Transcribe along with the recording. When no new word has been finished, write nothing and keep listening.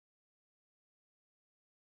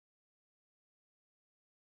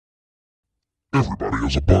Everybody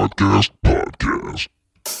Has a Podcast.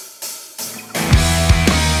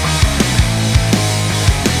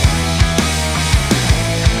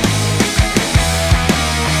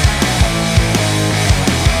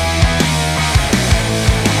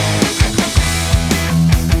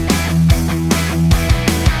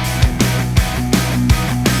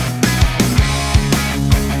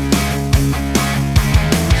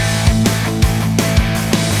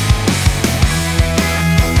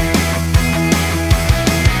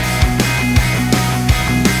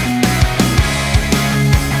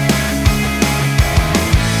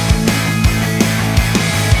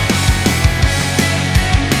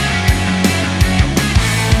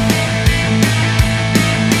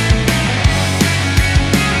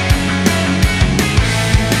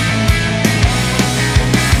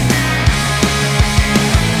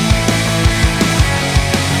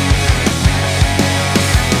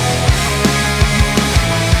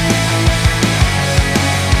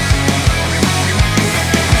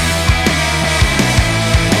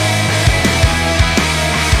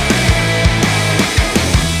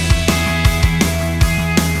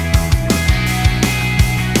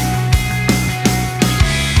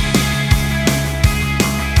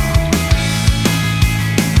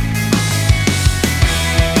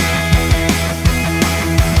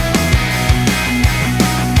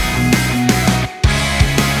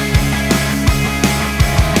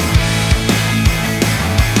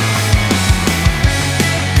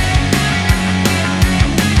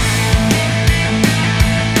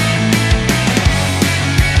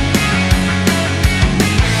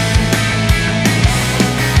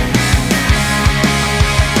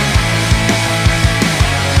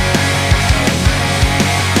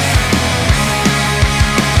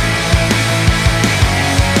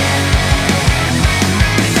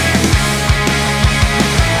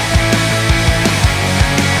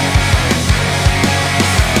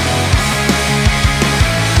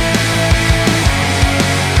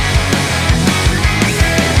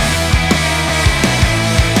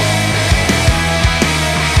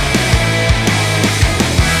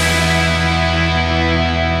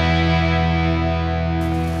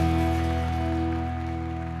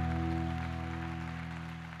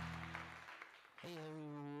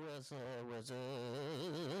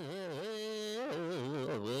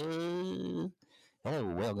 Hello,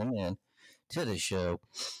 welcome in to the show.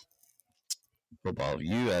 Football,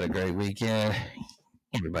 you had a great weekend.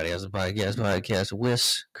 Everybody Has a Podcast.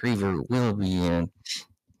 Wes Creever will be in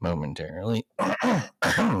momentarily.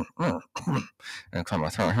 I'm gonna clear my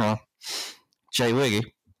throat, huh? Jay Wiggy,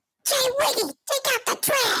 take out the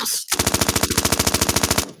trash.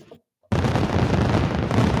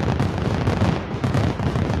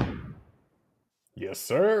 Yes,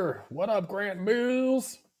 sir. What up, Grant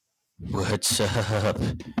Mills? What's up?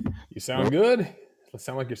 You sound good. You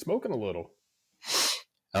sound like you're smoking a little.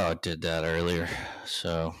 Oh, I did that earlier,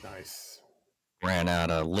 so Nice. ran out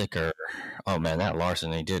of liquor. Oh man, that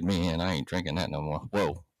larceny did me in. I ain't drinking that no more.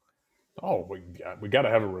 Whoa. Oh, we got to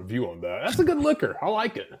have a review on that. That's a good liquor. I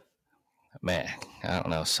like it. Man, I don't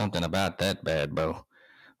know. Something about that bad, Bo.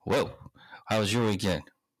 Whoa. How was your weekend?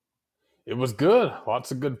 It was good.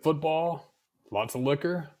 Lots of good football, lots of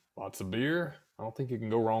liquor, lots of beer. I don't think you can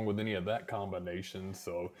go wrong with any of that combination.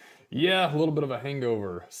 So, yeah, a little bit of a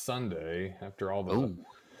hangover Sunday after all the... Ooh.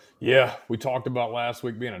 Yeah, we talked about last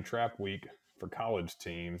week being a trap week for college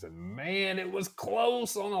teams. And, man, it was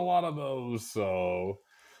close on a lot of those. So,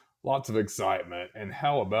 lots of excitement. And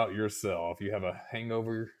how about yourself? You have a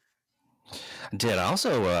hangover? I did.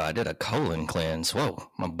 I did a colon cleanse. Whoa,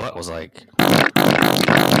 my butt was like...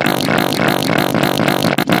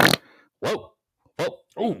 Whoa.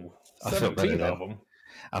 Ooh, I feel better 17 now. of them.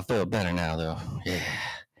 I feel better now, though. Yeah.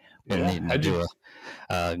 Been needing to do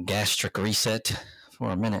a gastric reset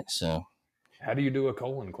for a minute, so... How do you do a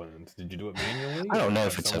colon cleanse? Did you do it manually? I don't know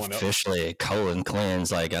if it's officially a colon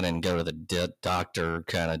cleanse. Like, I didn't go to the doctor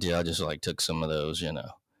kind of deal. I just, like, took some of those, you know.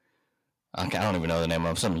 I don't even know the name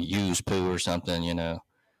of some used poo or something, you know.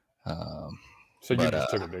 So you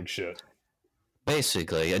just took a big shit.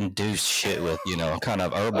 Basically, induced shit with, you know, kind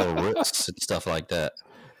of herbal roots and stuff like that.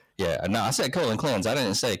 Yeah, no, I said colon cleanse. I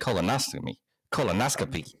didn't say colonoscopy.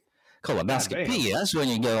 Colonoscopy. That's when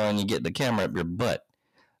you go and you get the camera up your butt.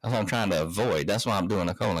 That's what I'm trying to avoid. That's why I'm doing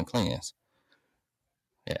a colon cleanse.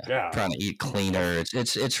 Yeah. Trying to eat cleaner.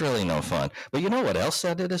 It's really no fun. But you know what else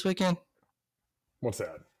I did this weekend? What's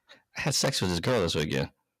that? I had sex with this girl this weekend.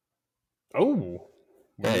 Oh.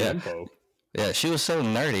 Info. Yeah, she was so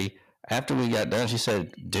nerdy. After we got done, she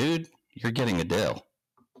said, "Dude, you're getting Adele."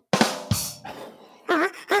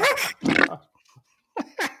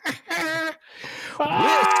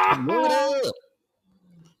 What up?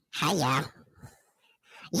 yeah.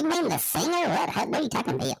 You mean the singer? What are you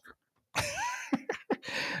talking about?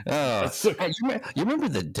 Oh, That's so- hey, you remember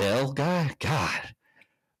the Dell guy? God,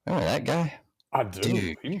 remember that guy? I do.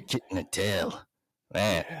 Dude, getting a Dell.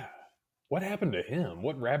 Man. Yeah. What happened to him?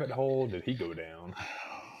 What rabbit hole did he go down?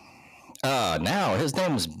 Now his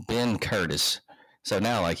name is Ben Curtis. So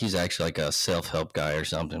now, like, he's actually like a self-help guy or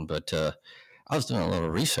something. But I was doing a little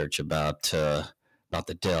research about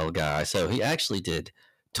the Dell guy. So he actually did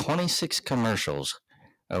 26 commercials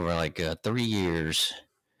over like 3 years,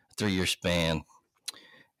 3 year span.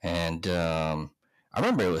 And I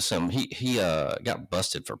remember it was he got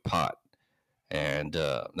busted for pot, and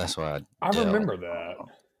that's why I Dell, remember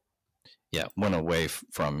that. went away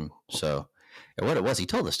from. So and what it was, he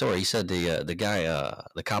told the story. He said the guy,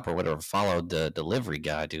 the cop or whatever, followed the delivery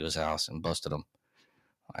guy to his house and busted him.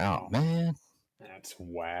 Oh man, That's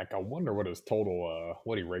whack. I wonder what his total,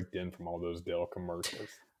 what he raked in from all those Dell commercials.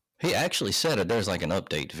 he actually said it. There's like an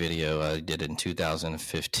update video he did in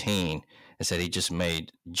 2015. It said he just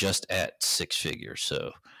made just at 6 figures.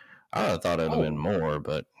 So I would have thought it would have been more,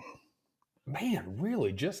 but Man,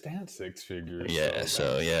 really, just at 6 figures. yeah.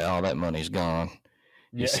 So yeah, all that money's gone.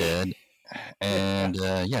 He Yeah. said. And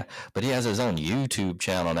but he has his own YouTube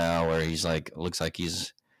channel now where he's like, looks like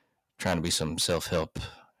he's trying to be some self-help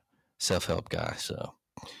guy. So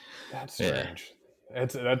That's Yeah. strange.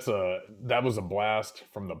 That was a blast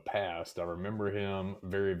from the past. I remember him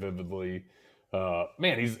very vividly.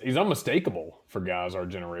 Man, he's unmistakable for guys our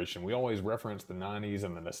generation. We always reference the 90s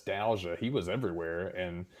and the nostalgia. He was everywhere.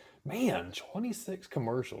 And man, 26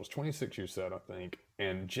 commercials, 26 you said, I think,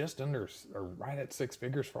 and just under or right at 6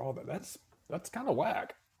 figures for all that. That's kind of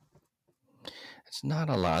whack. it's not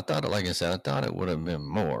a lot. I thought, like I said, I thought it would have been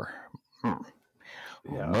more.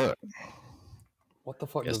 Yeah. But What the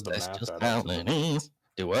fuck guess does the that's math just add how up to? it is.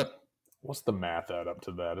 Do what? What's the math add up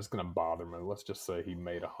to that? It's gonna bother me. Let's just say he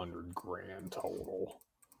made $100,000 total,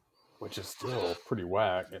 which is still pretty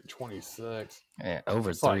whack at 26. Yeah,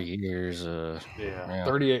 over It's 3 like- years. Yeah,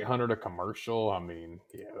 3,800 a commercial. I mean,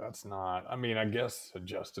 yeah, that's not. I mean, I guess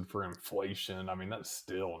adjusted for inflation. I mean, that's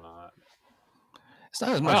still not. It's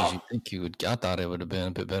not as much as Wow. you think you would. I thought it would have been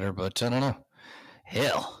a bit better, but I don't know.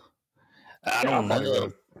 Hell, I Yeah, don't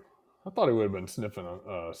know. I thought he would have been sniffing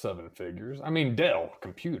 7 figures. I mean, Dell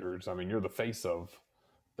computers. I mean, you're the face of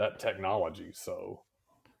that technology, so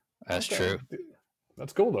That's okay. true.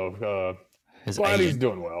 That's cool though. His Glad he's agent,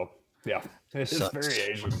 doing well. Yeah, it's Sucks. very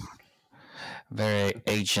Asian. very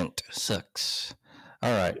agent sucks.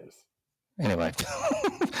 All right. Yes. Anyway,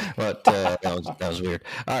 but that was weird.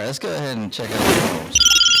 All right, let's go ahead and check out the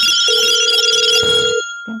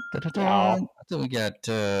phones. Wow. I think we got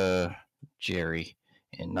Jerry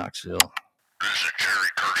in Knoxville. This is Jerry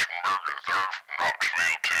Kirschenberger III from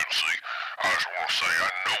Knoxville, Tennessee. I just want to say I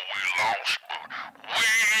know we lost, but we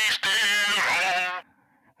still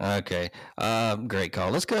home. Okay, great call.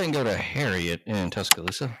 Let's go ahead and go to Harriet in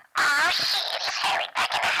Tuscaloosa. Oh shit, it's Harry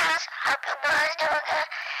back in the house. Hope you boys doing good.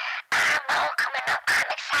 I'm all coming up. I'm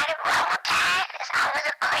excited. Roll Tide is always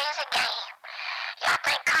a crazy game. Y'all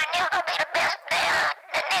think Cornell gonna be the best player,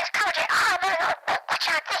 the next coach at Auburn? What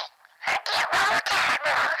y'all think? Again, Roll Tide,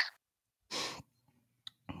 bros.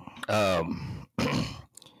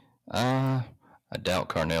 I doubt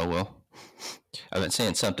Carnell will. I've been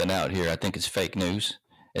seeing something out here. I think it's fake news.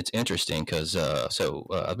 It's interesting because I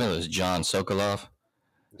think it was John Sokolov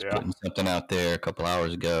Yeah. putting something out there a couple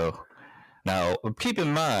hours ago. Now, keep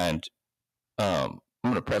in mind, I'm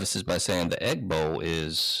going to preface this by saying the Egg Bowl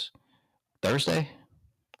is Thursday,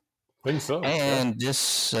 I think so. and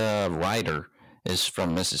this writer is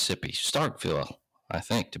from Mississippi, Starkville, I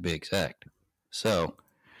think, to be exact. So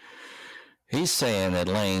he's saying that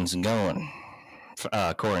Lane's going,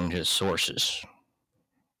 according to his sources.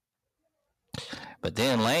 But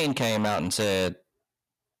then Lane came out and said,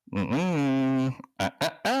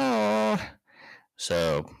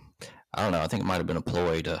 So, I don't know. I think it might have been a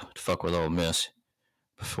ploy to fuck with Ole Miss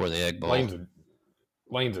before the Egg Bowl.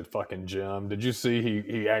 Lane's a fucking gem. Did you see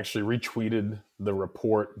he actually retweeted the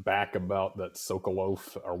report back about that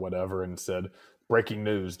Sokolov or whatever and said, breaking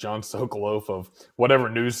news, John Sokolov of whatever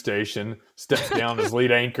news station steps down as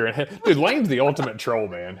lead anchor. And dude, Lane's the ultimate troll,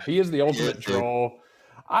 man. He is the ultimate dude. troll.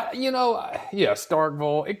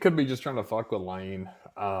 Starkville, it could be just trying to fuck with Lane.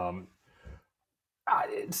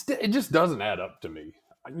 It just doesn't add up to me.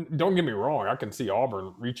 Don't get me wrong. I can see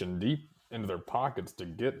Auburn reaching deep into their pockets to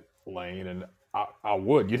get Lane, and I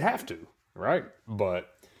would. You'd have to, right? But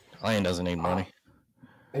Lane doesn't need money.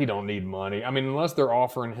 he don't need money. I mean, unless they're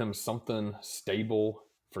offering him something stable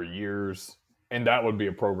for years, and that would be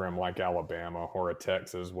a program like Alabama or a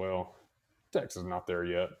Texas as well. Texas is not there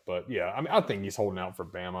yet, but yeah, I mean, I think he's holding out for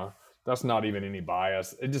Bama. That's not even any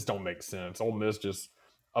bias. It just don't make sense. Ole Miss just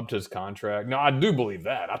upped his contract. Now, I do believe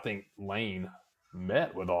that. I think Lane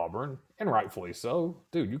met with Auburn, and rightfully so.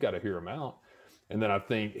 Dude, you got to hear him out. And then I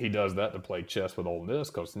think he does that to play chess with Ole Miss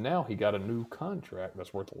because now he got a new contract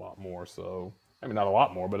that's worth a lot more. So, I mean, not a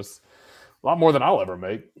lot more, but it's a lot more than I'll ever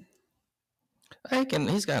make.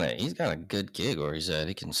 He's got a good gig where he's at.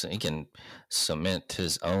 He can cement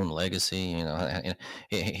his own legacy. You know,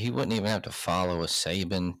 he wouldn't even have to follow a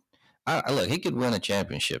Saban. Look, he could win a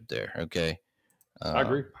championship there. Okay, I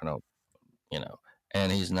agree. I don't, you know,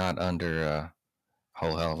 and he's not under a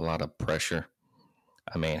whole hell of a lot of pressure.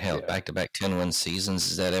 I mean, hell, back-to-back 10-win seasons,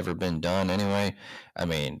 has that ever been done anyway? I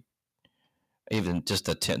mean, even just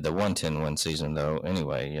the 10-win season, though,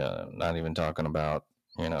 anyway, not even talking about,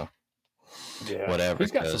 you know, whatever.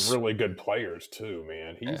 He's got some really good players, too,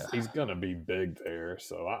 man. He's going to be big there.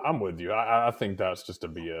 So I'm with you. I think that's just a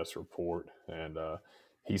BS report, and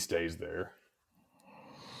he stays there.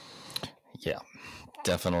 Yeah,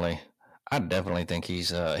 definitely. I definitely think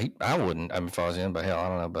he's. I wouldn't. I mean, if I was in, but hell, I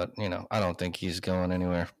don't know. But you know, I don't think he's going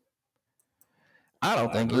anywhere. I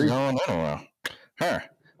don't think he's going anywhere. Huh.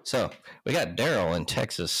 So we got Daryl in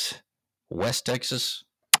Texas, West Texas.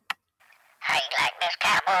 How you like this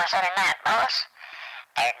Cowboys of the night, boss?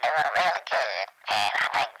 They're doing really good, and I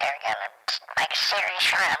think they're gonna make a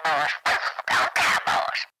serious run, boys. Go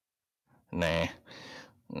Cowboys! Nah.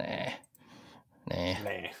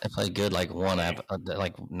 They play good like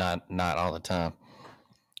like not all the time.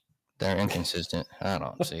 They're inconsistent. I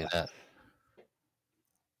don't see that.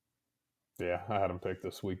 Yeah, I had them picked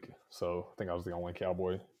this week, so I think I was the only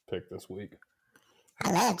Cowboy pick this week.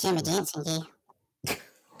 I love Jimmy Johnson, G.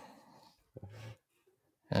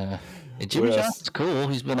 Jimmy Johnson's cool.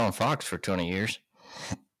 He's been on Fox for 20 years.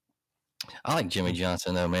 I like Jimmy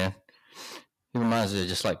Johnson though, man. He reminds me of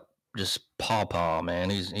just Paw, man.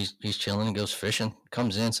 He's chilling. He goes fishing.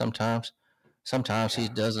 Comes in sometimes. Sometimes he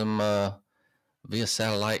does them via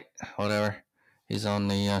satellite, whatever. He's on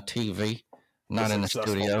the TV, not in the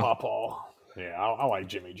studio. Paw. Yeah, I like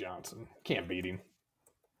Jimmy Johnson. Can't beat him.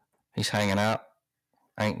 He's hanging out.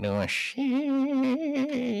 Ain't doing shit.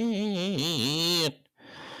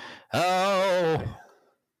 Oh,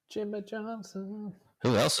 Jimmy Johnson.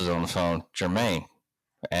 Who else is on the phone? Jermaine,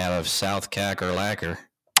 out of South Cackalacker.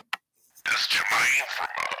 This Jermaine from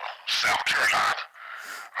South Carolina.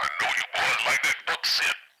 I know you boys like that book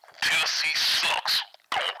said. Tennessee sucks.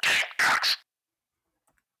 Go Gamecocks.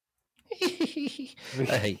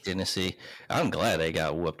 I hate Tennessee. I'm glad they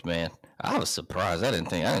got whooped, man. I was surprised. I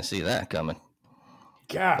didn't see that coming.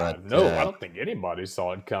 God, no, I don't think anybody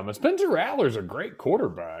saw it coming. Spencer Rattler's a great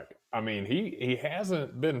quarterback. I mean, he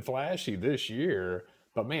hasn't been flashy this year,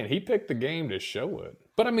 but man, he picked the game to show it.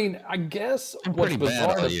 But I mean, I guess what's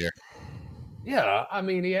bizarre all year. Yeah, I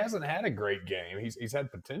mean, he hasn't had a great game. He's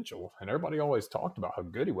had potential, and everybody always talked about how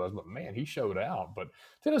good he was, but man, he showed out. But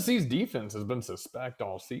Tennessee's defense has been suspect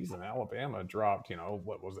all season. Alabama dropped,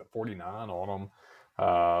 49 on them.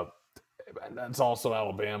 And that's also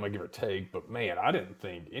Alabama, give or take. But man, I didn't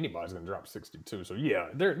think anybody's going to drop 62. So yeah,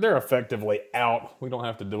 they're effectively out. We don't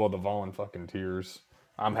have to deal with the volunteers.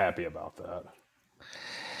 I'm happy about that.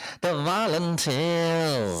 The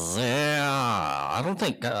Volunteers, yeah. I don't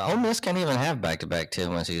think Ole Miss can't even have back-to-back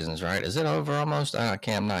 10-win seasons, right? Is it over almost?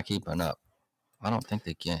 I'm not keeping up. I don't think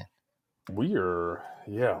they can.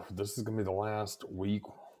 This is going to be the last week.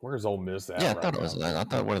 Where's Ole Miss at? Yeah, I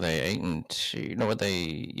thought were they 8-2? No,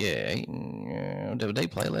 did they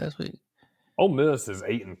play last week? Ole Miss is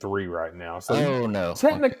 8-3 right now. So no.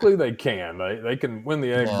 Technically, they can. They can win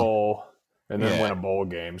the Egg Bowl and then win a bowl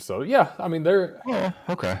game. So yeah, I mean they're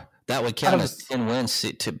okay. That would count as 10 wins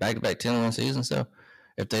to back-to-back 10-win seasons, though,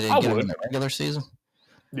 if they didn't get it in the regular season.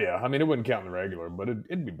 Yeah, I mean it wouldn't count in the regular, but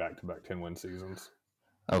it'd be back-to-back 10-win seasons.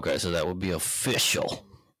 Okay, so that would be official.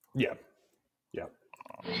 Yeah.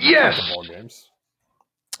 Yes. Ball games.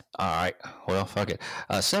 All right. Well, fuck it.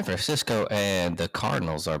 San Francisco and the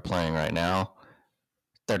Cardinals are playing right now,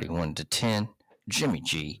 31-10. Jimmy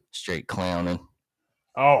G straight clowning.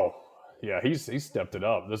 Oh yeah, he's stepped it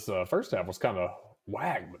up. This first half was kind of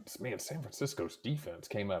whack, but man, San Francisco's defense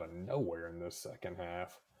came out of nowhere in this second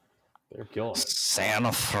half. They're killing it.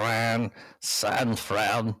 San Fran.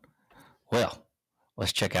 Well,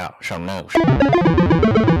 let's check out some news.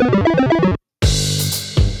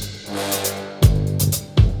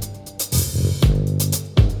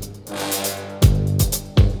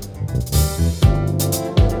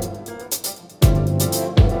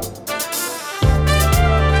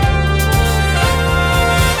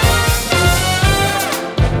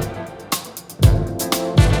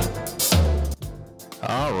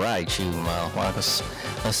 right, you Marcus.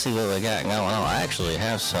 Let's see what we got going on. I actually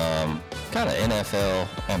have some kind of NFL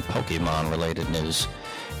and Pokemon related news.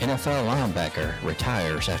 NFL linebacker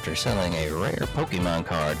retires after selling a rare Pokemon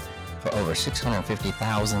card for over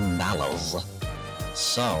 $650,000.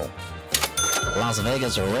 So, Las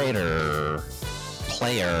Vegas Raider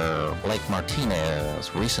player Blake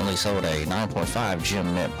Martinez recently sold a 9.5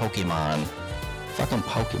 Gem Mint Pokemon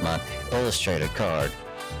illustrated card.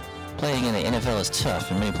 Playing in the NFL is tough,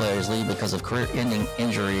 and many players leave because of career-ending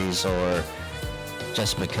injuries or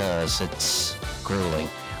just because it's grueling.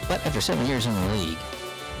 But after 7 years in the league,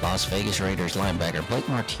 Las Vegas Raiders linebacker Blake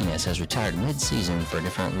Martinez has retired mid-season for a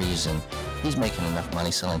different reason. He's making enough money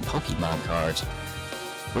selling Pokemon cards.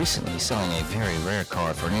 Recently selling a very rare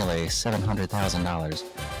card for nearly $700,000.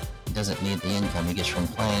 He doesn't need the income he gets from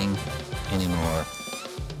playing anymore.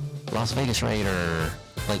 Las Vegas Raider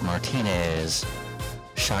Blake Martinez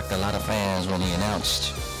shocked a lot of fans when he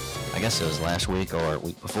announced, I guess it was last week or a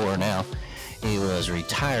week before now, he was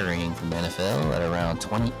retiring from the NFL at around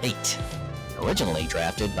 28. Originally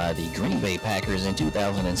drafted by the Green Bay Packers in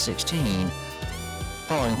 2016,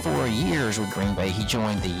 following 4 years with Green Bay, he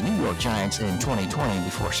joined the New York Giants in 2020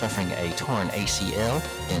 before suffering a torn ACL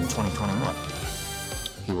in 2021.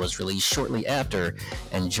 He was released shortly after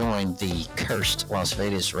and joined the cursed Las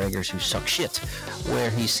Vegas Raiders, who suck shit,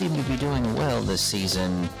 where he seemed to be doing well this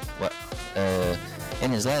season.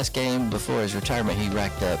 In his last game before his retirement, he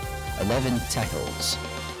racked up 11 tackles.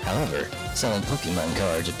 However, selling Pokemon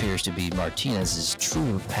cards appears to be Martinez's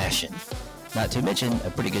true passion. Not to mention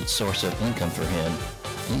a pretty good source of income for him.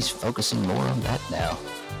 He's focusing more on that now.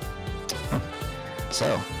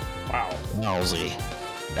 So, Wow. wowzy.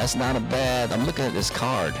 That's not a bad. I'm looking at this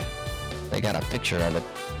card. They got a picture of it.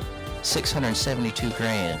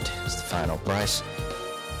 $672,000 is the final price.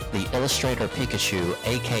 The Illustrator Pikachu,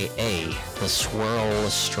 aka the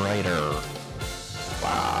Swirl-Illustrator.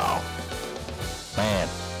 Wow. Man.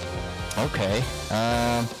 Okay.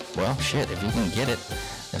 Well, shit. If you can get it,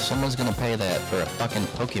 if someone's gonna pay that for a fucking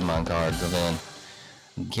Pokemon card, then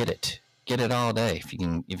get it. Get it all day if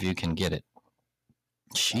you can get it.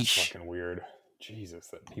 That's Sheesh. fucking weird. Jesus,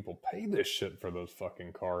 that people pay this shit for those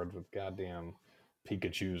fucking cards with goddamn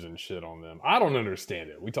Pikachus and shit on them. I don't understand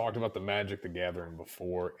it. We talked about the Magic the Gathering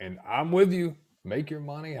before, and I'm with you. Make your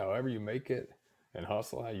money however you make it and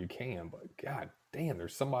hustle how you can. But god damn,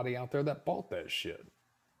 there's somebody out there that bought that shit.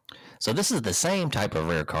 So this is the same type of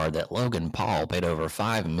rare card that Logan Paul paid over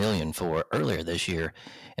 $5 million for earlier this year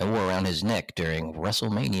and wore around his neck during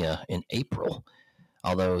WrestleMania in April.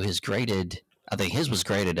 Although I think his was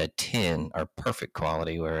graded a 10 or perfect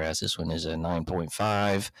quality, whereas this one is a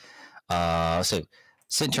 9.5. So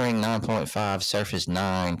centering 9.5, surface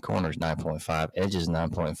 9, corners 9.5, edges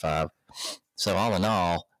 9.5. So all in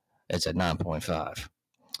all, it's a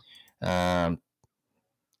 9.5.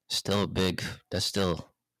 Still big. That's still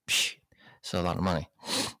a lot of money.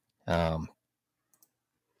 Yeah,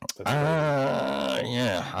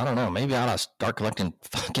 I don't know. Maybe I ought to start collecting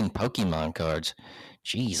fucking Pokemon cards.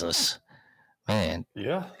 Jesus. Man.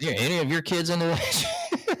 Yeah. Yeah, any of your kids into that?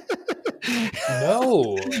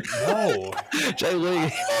 No. Jay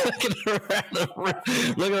Lee,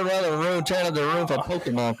 looking around the room, tearing up the room for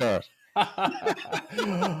Pokemon cards.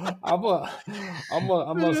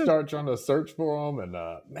 I'm gonna start trying to search for them, and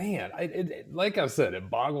man, like I said, it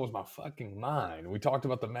boggles my fucking mind. We talked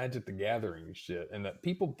about the Magic the Gathering shit, and that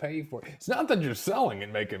people pay for it. It's not that you're selling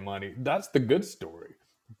and making money. That's the good story.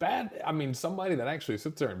 Somebody that actually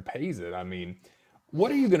sits there and pays it.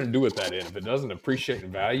 What are you gonna do with that if it doesn't appreciate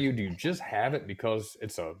in value? Do you just have it because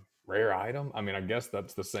it's a rare item? I guess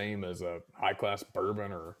that's the same as a high class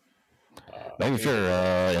bourbon or. Maybe if you're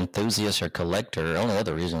an enthusiast or collector, the only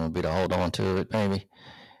other reason would be to hold on to it, maybe.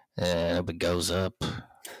 And if it goes up.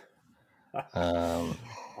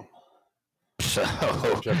 So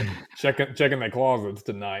checking their closets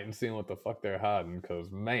tonight and seeing what the fuck they're hiding,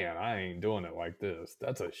 because man, I ain't doing it like this.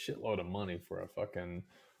 That's a shitload of money for a fucking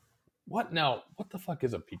what the fuck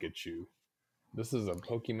is a Pikachu? This is a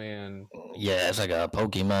Pokemon. Yeah, it's like a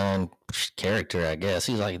Pokemon character, I guess.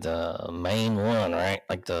 He's like the main one, right?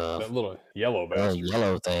 Like that little yellow bastard.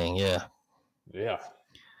 Yellow thing, yeah. Yeah.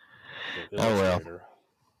 Oh, well.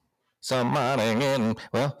 Somebody getting,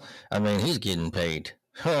 he's getting paid.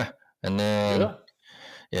 Huh. And then,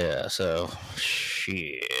 yeah, so,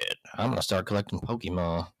 shit. I'm going to start collecting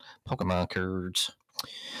Pokemon cards.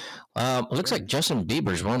 Looks like Justin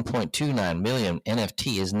Bieber's 1.29 million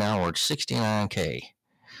NFT is now worth $69K.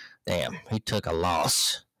 Damn, he took a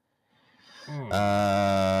loss. Have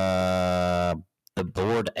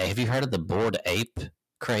you heard of the Bored Ape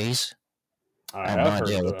craze? I have no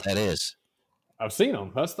idea what that is. I've seen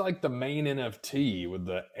them. That's like the main NFT with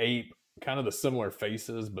the ape, kind of the similar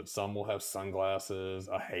faces, but some will have sunglasses,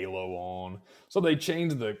 a halo on. So they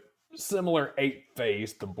changed the similar ape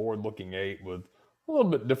face, the bored-looking ape, with a little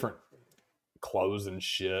bit different clothes and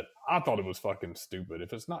shit. I thought it was fucking stupid.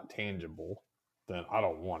 If it's not tangible, then I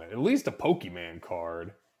don't want it. At least a Pokemon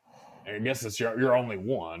card. I guess it's your only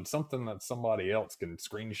one. Something that somebody else can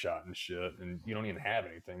screenshot and shit, and you don't even have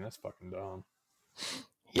anything. That's fucking dumb.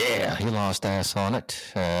 Yeah, he lost ass on it.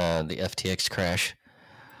 The FTX crash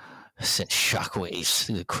sent shockwaves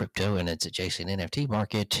through the crypto and its adjacent NFT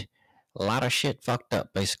market. A lot of shit fucked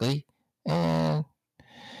up, basically. And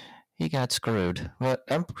he got screwed. But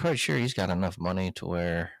I'm pretty sure he's got enough money to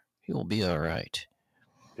where he will be all right.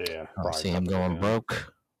 Yeah. I don't see him going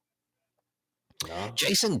broke. No?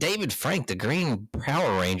 Jason David Frank, the Green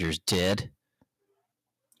Power Rangers, dead.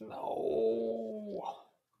 No.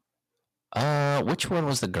 Which one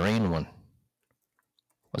was the green one?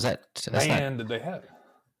 Was that? That's Man, did they have?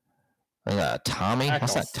 Tommy?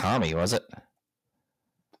 That's not Tommy, was it?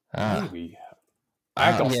 Maybe.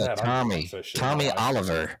 Yeah, Tommy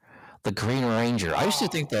Oliver, the Green Ranger. I used to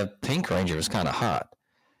think the Pink Ranger was kind of hot.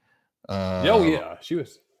 Oh yeah, she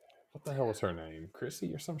was. What the hell was her name?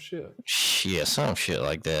 Chrissy or some shit? Yeah, some shit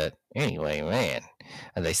like that. Anyway, man,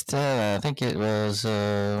 and they still. I think it was.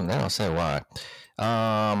 They don't say why.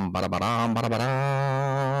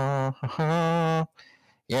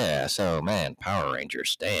 Yeah. So, man, Power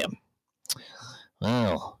Rangers. Damn.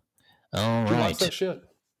 Well, all Did you right. watch that shit?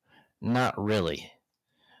 Not really.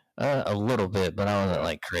 A little bit, but I wasn't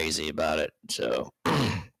like crazy about it. So.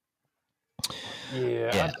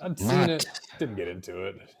 Yeah, I'd seen it. Didn't get into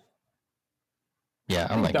it. Yeah,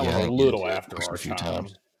 I'm like, that was a little after our time.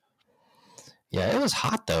 Yeah, it was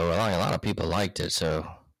hot though. Like, a lot of people liked it. So.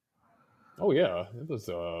 Oh yeah, it was.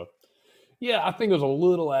 Yeah, I think it was a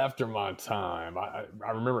little after my time. I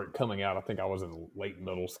remember it coming out. I think I was in late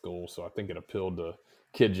middle school, so I think it appealed to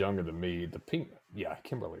kids younger than me. The pink, yeah,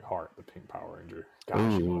 Kimberly Hart, the Pink Power Ranger.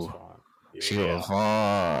 God, she was fun. Yeah. She was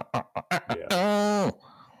fun. Yeah.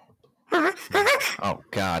 Oh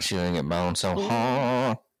God, she didn't get boned so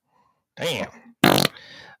hard. Damn.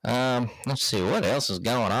 Let's see what else is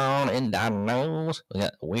going on in the news. We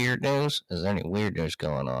got weird news. Is there any weird news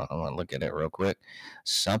going on? I want to look at it real quick.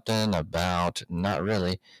 Something about not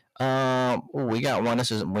really. We got one. This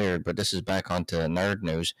isn't weird, but this is back onto nerd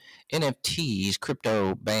news. NFTs,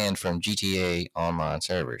 crypto banned from GTA online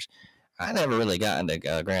servers. I never really got into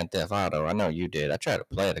Grand Theft Auto. I know you did. I tried to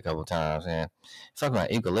play it a couple times, and fuck my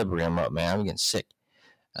equilibrium up, man. I'm getting sick.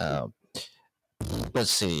 Let's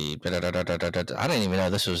see. I didn't even know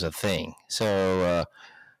this was a thing. So,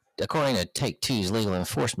 according to Take-Two's legal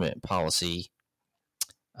enforcement policy,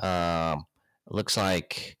 looks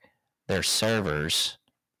like their servers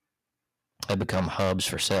have become hubs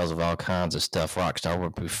for sales of all kinds of stuff. Rockstar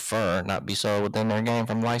would prefer not be sold within their game,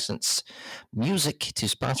 from licensed music to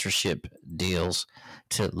sponsorship deals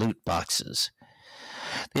to loot boxes.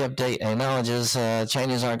 The update acknowledges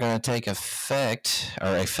changes aren't going to affect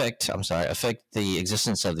the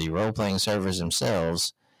existence of the role-playing servers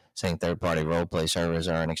themselves, saying third-party role-play servers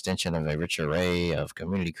are an extension of a rich array of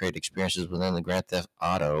community-created experiences within the Grand Theft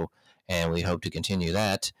Auto, and we hope to continue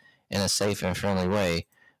that in a safe and friendly way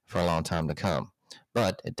for a long time to come.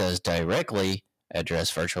 But it does directly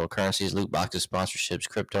address virtual currencies, loot boxes, sponsorships,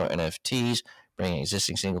 crypto, NFTs, bringing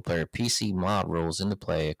existing single-player PC mod rules into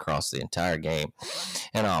play across the entire game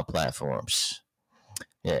and all platforms.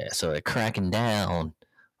 Yeah, so they're cracking down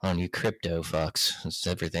on you crypto fucks.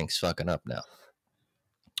 Everything's fucking up now.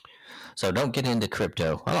 So don't get into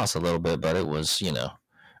crypto. I lost a little bit, but it was,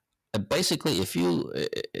 basically, if you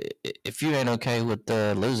ain't okay with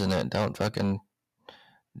losing it, don't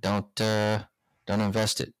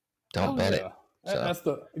invest it. Don't bet it. So. That's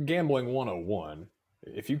the gambling 101.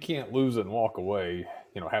 If you can't lose it and walk away,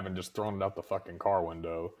 having just thrown it out the fucking car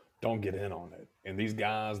window, don't get in on it. And these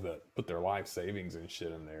guys that put their life savings and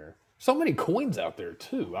shit in there, so many coins out there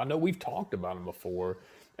too. I know we've talked about them before.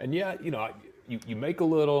 And yeah, you make a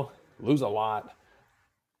little, lose a lot.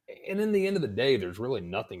 And in the end of the day, there's really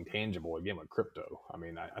nothing tangible again with crypto. I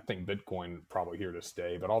mean, I think Bitcoin probably here to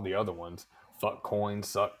stay, but all the other ones, fuck coin,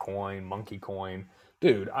 suck coin, monkey coin,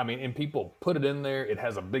 dude, I mean, and people put it in there. It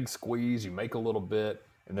has a big squeeze. You make a little bit,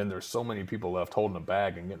 and then there's so many people left holding a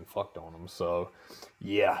bag and getting fucked on them. So,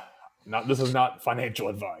 yeah, this is not financial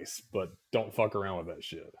advice, but don't fuck around with that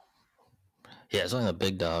shit. Yeah, it's only the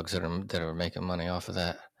big dogs that are making money off of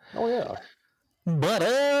that. Oh yeah. But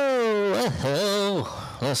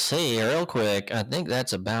let's see real quick. I think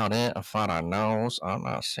that's about it. I thought I knows. I'm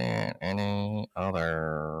not seeing anything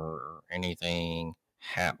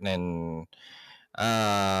happening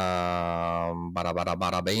Bada bada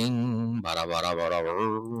bada bing, bada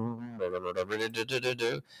bada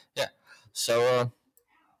bada. Yeah. So,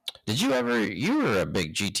 did you ever? You were a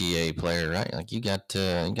big GTA player, right? Like you got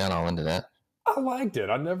all into that. I liked it.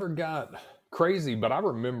 I never got crazy, but I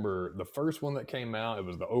remember the first one that came out. It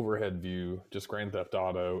was the overhead view, just Grand Theft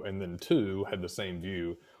Auto, and then 2 had the same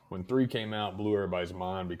view. When 3 came out, blew everybody's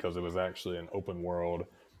mind because it was actually an open world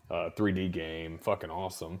 3D game. Fucking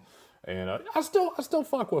awesome. And I still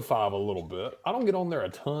fuck with 5 a little bit. I don't get on there a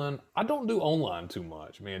ton. I don't do online too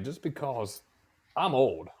much, man, just because I'm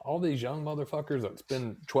old. All these young motherfuckers that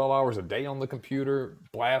spend 12 hours a day on the computer,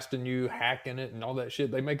 blasting you, hacking it, and all that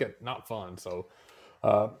shit, they make it not fun. So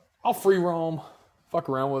I'll free roam, fuck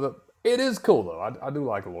around with it. It is cool though. I do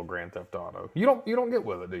like a little Grand Theft Auto. You don't get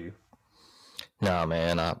with it, do you? No,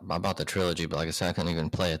 man. I bought the trilogy, but like I said, I couldn't even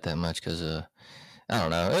play it that much because I don't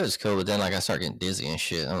know. It was cool, but then like I started getting dizzy and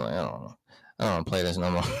shit. I'm like, I don't know. I don't want to play this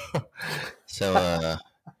no more. So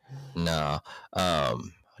no. I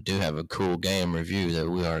do have a cool game review that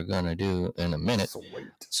we are gonna do in a minute. Sweet.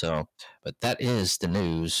 So, but that is the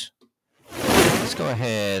news. Let's go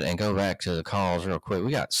ahead and go back to the calls real quick. We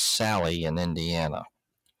got Sally in Indiana.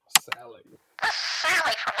 Sally. This is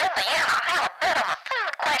Sally from Indiana. I have a bit of a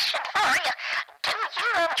food question for you. Do you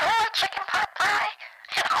enjoy chicken pot pie?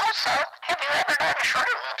 And also, have you ever done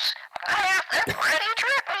shrooms? I have been pretty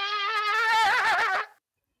trippy.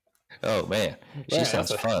 Oh man, she Man,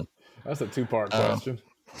 sounds fun. That's a 2-part question.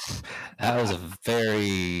 That was a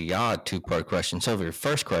very odd 2-part question. So, for your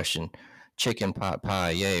first question, chicken pot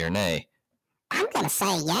pie, yay or nay? I'm gonna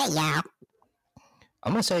say yeah, y'all.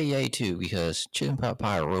 I'm gonna say yay too because chicken pot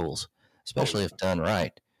pie rules, especially if done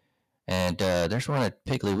right. And there's one at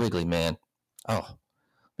Piggly Wiggly, man. Oh,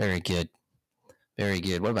 very good, very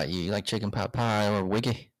good. What about you? You like chicken pot pie or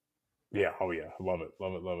Wiggy? Yeah, oh yeah, love it.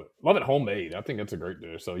 Love it homemade. I think that's a great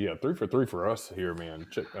dish. So yeah, 3 for 3 for us here, man.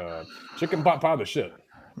 Chicken pot pie, the shit.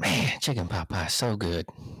 Man, chicken pot pie, so good.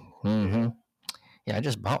 Mm-hmm. Yeah, I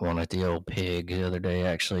just bought one at the old Pig the other day,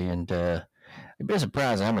 actually, and you'd be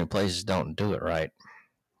surprised how many places don't do it right.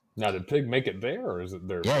 Now, did Pig make it there, or is it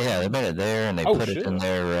there? Yeah, they made it there, and they put it in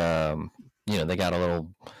their, they got a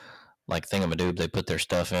little, like, thingamadoob they put their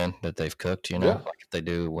stuff in that they've cooked, like if they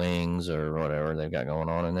do wings or whatever they've got going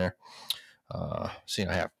on in there. I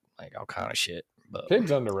have, like, all kind of shit. But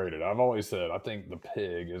Pig's underrated. I've always said I think the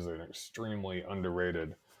Pig is an extremely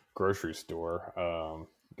underrated grocery store. You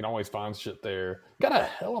can always find shit there. Got a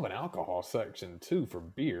hell of an alcohol section too for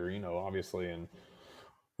beer, obviously, and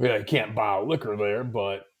you can't buy liquor there,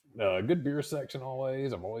 but good beer section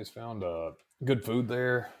always. I've always found good food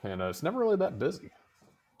there, and it's never really that busy.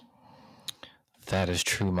 That is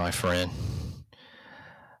true, my friend.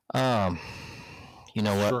 You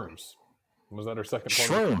know what? Shrooms. Was that our second part?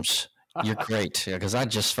 Shrooms. You're great. Yeah, because I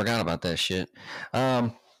just forgot about that shit.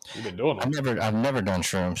 You've been doing it. I've never done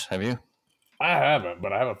shrooms. Have you? I haven't,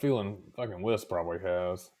 but I have a feeling fucking Liz probably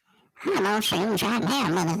has. I'm on shrooms right now.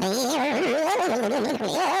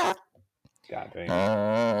 God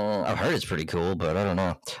damn. I've heard it's pretty cool, but I don't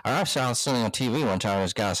know. I saw something on TV one time.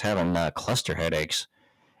 This guy's having cluster headaches,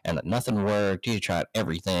 and nothing worked. He tried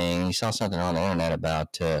everything. He saw something on the internet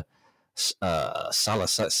about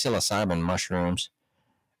psilocybin mushrooms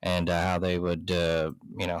and how they would,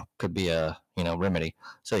 could be a remedy.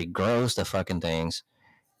 So he grows the fucking things,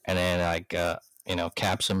 and then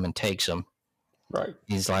caps them and takes them. Right.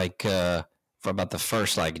 He's like, for about the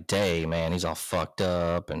first day, man, he's all fucked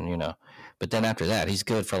up, and but then after that, he's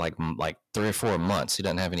good for like 3 or 4 months. He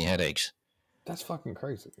doesn't have any headaches. That's fucking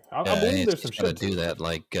crazy. I believe there's some shit to do that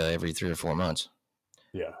every 3 or 4 months.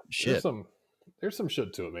 Yeah, shit. There's some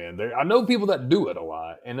shit to it, man. I know people that do it a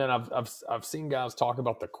lot, and then I've seen guys talk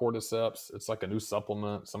about the cordyceps. It's like a new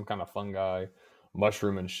supplement, some kind of fungi,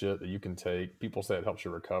 mushroom and shit that you can take. People say it helps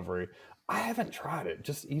your recovery. I haven't tried it.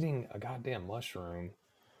 Just eating a goddamn mushroom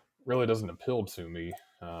really doesn't appeal to me.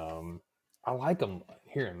 I like them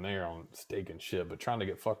here and there on steak and shit, but trying to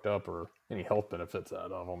get fucked up or any health benefits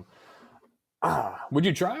out of them. Would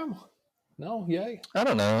you try them? No? Yay? I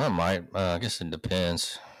don't know. I might. I guess it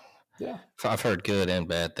depends. Yeah. I've heard good and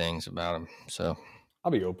bad things about them, so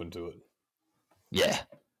I'll be open to it. Yeah.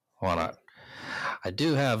 Why not? I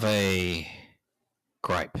do have a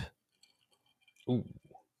gripe. Ooh.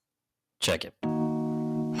 Check it.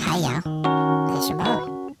 Hey, y'all. It's your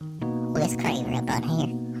boy, Wes Craver up on here.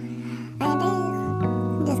 And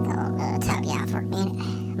I'm just gonna talk to y'all for a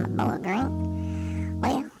minute. My boy Grant.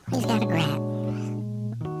 Well, he's got a gripe.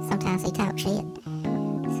 Sometimes he talks shit.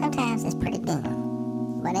 Sometimes it's pretty dumb.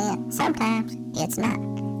 But then, sometimes it's not.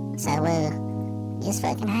 So, just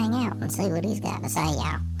fucking hang out and see what he's got to say,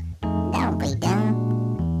 y'all. Don't be done.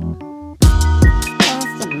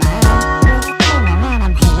 It's your boy, Rick Kramer, and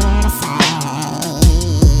I'm here to say,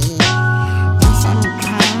 Jason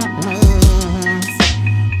Clark means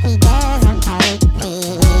he doesn't take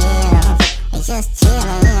pills. He's just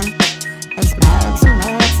chillin'. He smokes and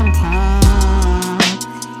works some time,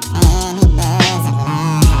 and he does a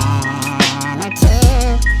line or two.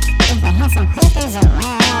 If they have some hookers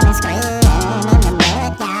around and screaming in the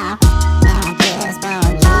mud, y'all. Now I just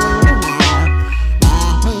want you to know that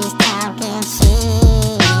he's talking shit.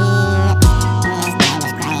 His name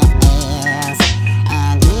is Grant Mills,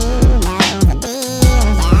 and you know the deal,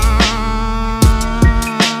 y'all.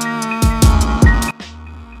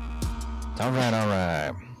 All right, all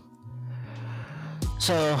right.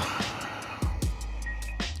 So,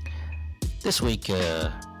 this week,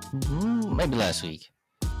 maybe last week,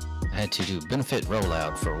 I had to do benefit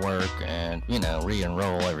rollout for work and,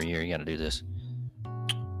 re-enroll every year. You got to do this.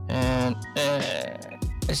 And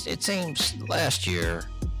it seems last year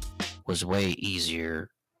was way easier.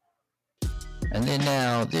 And then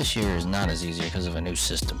now, this year is not as easy because of a new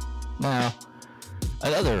system. Now,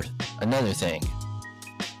 another thing.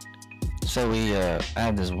 So I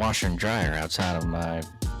have this washer and dryer outside of my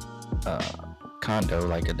condo,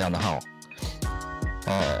 like down the hall.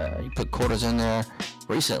 You put quarters in there.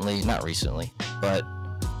 Not recently, but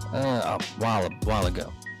a while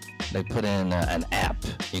ago, they put in an app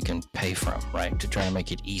you can pay from, right, to try to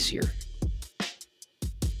make it easier.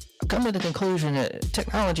 I've come to the conclusion that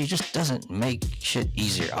technology just doesn't make shit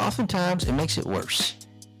easier. Oftentimes, it makes it worse.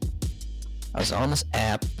 I was on this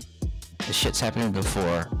app. This shit's happening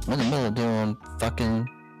before. I'm in the middle of doing fucking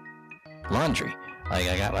laundry. Like,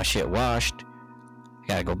 I got my shit washed. I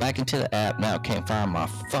gotta go back into the app. Now I can't find my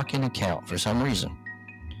fucking account for some reason.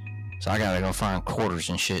 So I gotta go find quarters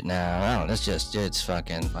and shit now. I don't know, it's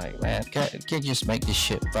fucking like, man, can't just make this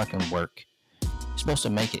shit fucking work. You're supposed to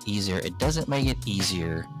make it easier. It doesn't make it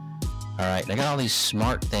easier. Alright, they got all these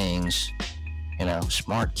smart things.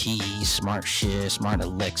 Smart keys, smart shit, smart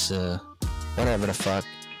Alexa, whatever the fuck.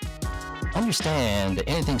 Understand that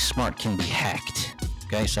anything smart can be hacked.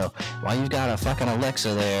 Okay, so while you've got a fucking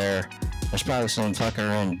Alexa there, there's probably some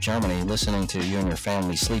fucker in Germany listening to you and your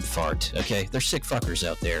family sleep fart. Okay, there's sick fuckers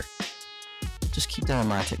out there. Just keep that in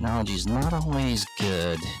mind. Technology is not always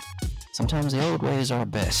good. Sometimes the old ways are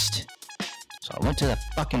best. So I went to the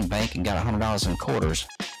fucking bank and got $100 in quarters.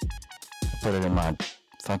 I put it in my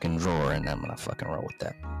fucking drawer, and I'm gonna fucking roll with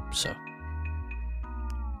that. So,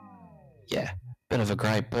 yeah. Bit of a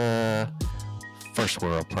gripe, first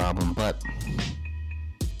world problem, but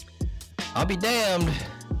I'll be damned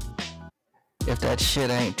if that shit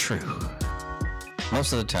ain't true.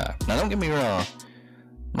 Most of the time. Now, don't get me wrong,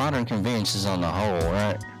 modern conveniences on the whole,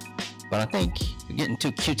 right? But I think we're getting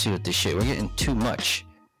too cutesy with this shit. We're getting too much.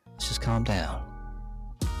 Let's just calm down.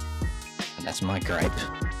 And that's my gripe.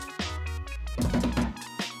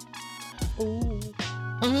 Ooh.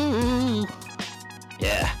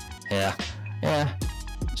 Yeah.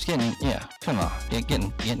 Just getting, come on.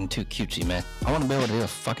 Getting too cutesy, man. I want to be able to do a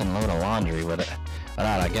fucking load of laundry with it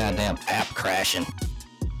without a goddamn app crashing.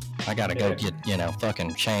 I gotta go get,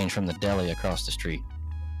 fucking change from the deli across the street.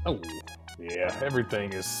 Oh, yeah.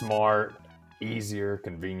 Everything is smart, easier,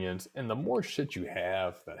 convenient. And the more shit you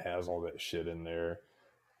have that has all that shit in there,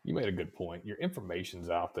 you made a good point. Your information's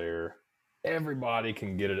out there. Everybody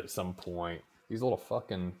can get it at some point. These little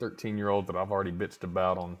fucking 13-year-olds that I've already bitched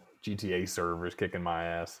about on GTA servers kicking my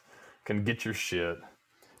ass can get your shit.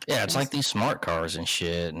 Yeah, it's like these smart cars and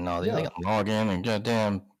shit and all. They can log in and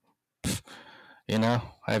goddamn,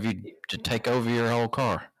 have you to take over your whole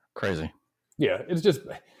car. Crazy. Yeah, it's just,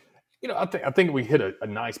 I think we hit a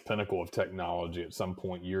nice pinnacle of technology at some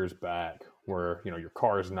point years back where, your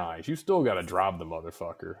car is nice. You still got to drive the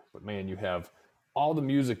motherfucker. But, man, you have all the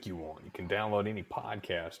music you want. You can download any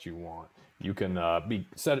podcast you want. You can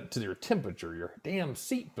set it to your temperature. Your damn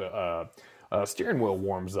seat steering wheel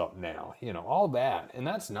warms up now. All that. And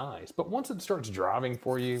that's nice. But once it starts driving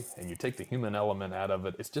for you and you take the human element out of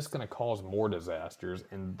it, it's just going to cause more disasters.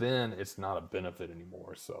 And then it's not a benefit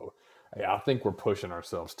anymore. So, I think we're pushing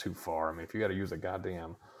ourselves too far. I mean, if you got to use a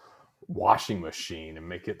goddamn washing machine and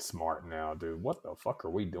make it smart now, dude, what the fuck are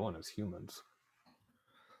we doing as humans?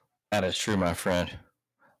 That is true, my friend.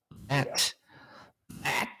 That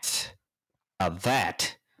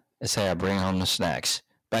is how I bring home the snacks.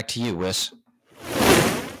 Back to you, Wiss.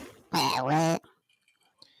 What?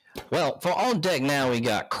 Well, for On Deck now, we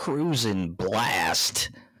got Cruisin'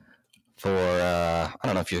 Blast for, I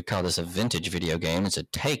don't know if you would call this a vintage video game. It's a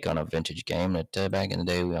take on a vintage game that back in the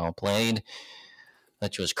day we all played,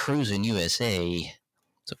 which was Cruisin' USA.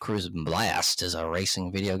 It's So Cruis'n Blast is a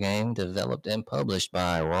racing video game developed and published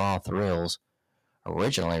by Raw Thrills,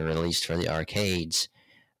 originally released for the arcades.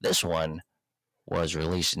 This one was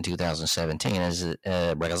released in 2017 and is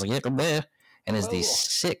the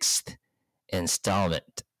sixth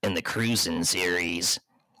installment in the Cruis'n series.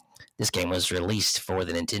 This game was released for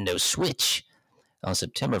the Nintendo Switch on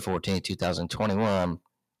September 14, 2021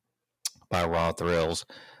 by Raw Thrills.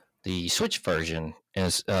 The Switch version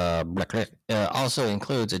is also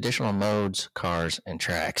includes additional modes, cars, and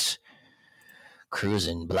tracks.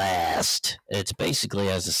 Cruis'n Blast. It's basically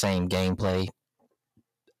has the same gameplay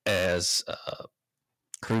as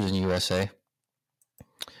Cruis'n USA.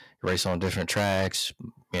 You race on different tracks,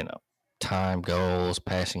 time goals,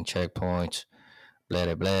 passing checkpoints, blah,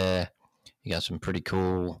 blah, blah. You got some pretty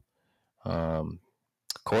cool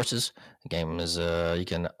courses. The game is, you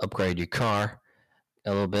can upgrade your car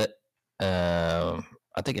a little bit. I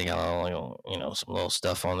think I got some little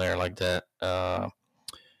stuff on there like that.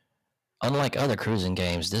 Unlike other cruising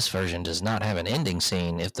games, this version does not have an ending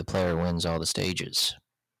scene if the player wins all the stages.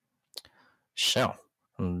 So,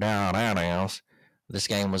 this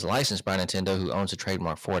game was licensed by Nintendo, who owns the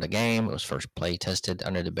trademark for the game. It was first play tested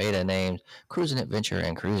under the beta names Cruis'n Adventure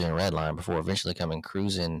and Cruis'n Redline before eventually becoming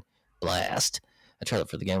Cruis'n Blast. A trailer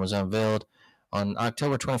for the game was unveiled on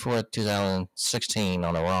October 24th, 2016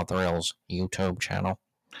 on the Raw Thrills YouTube channel.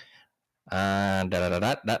 So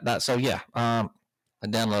yeah, I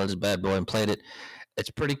downloaded this bad boy and played it. It's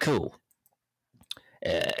pretty cool.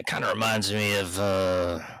 It kind of reminds me of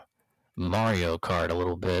Mario Kart a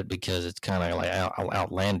little bit because it's kind of like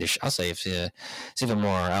outlandish. I'll say it's even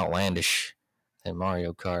more outlandish than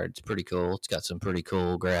Mario Kart. It's pretty cool. It's got some pretty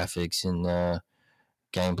cool graphics and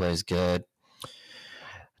gameplay's good.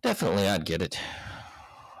 Definitely, I'd get it,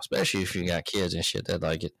 especially if you got kids and shit that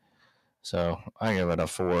like it. So I give it a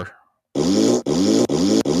 4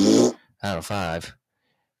 out of 5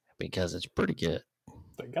 because it's pretty good.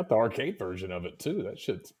 They got the arcade version of it too. That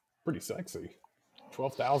shit's pretty sexy.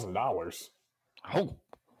 $12,000. Oh,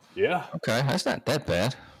 yeah. Okay, that's not that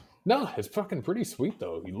bad. No, it's fucking pretty sweet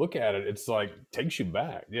though. You look at it, it's like takes you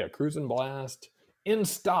back. Yeah, Cruis'n Blast in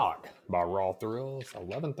stock by Raw Thrills,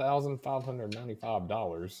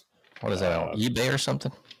 $11,595. What is that on eBay or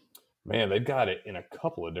something? Man, they've got it in a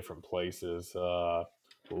couple of different places.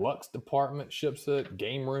 Lux Department ships it.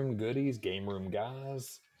 Game Room Goodies, Game Room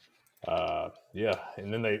Guys. Yeah,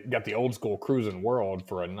 and then they got the old school Cruis'n World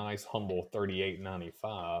for a nice humble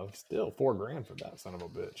 $38.95. Still $4,000 for that son of a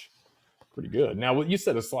bitch. Pretty good. Now, what you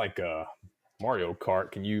said it's like Mario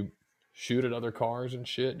Kart. Can you shoot at other cars and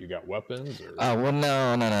shit? You got weapons? Or? Well,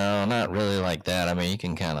 no, not really like that. I mean, you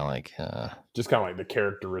can kind of like just kind of like the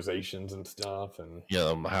characterizations and stuff, and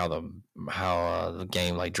how the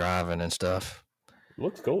game like driving and stuff.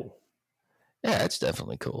 Looks cool. Yeah, it's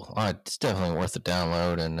definitely cool. It's definitely worth the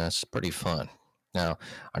download, and it's pretty fun. Now,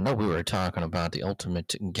 I know we were talking about the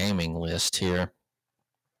ultimate gaming list here.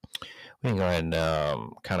 We can go ahead and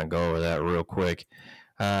kind of go over that real quick.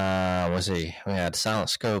 Let's see. We had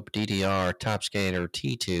Silent Scope, DDR, Top Skater,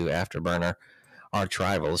 T2, Afterburner, Arch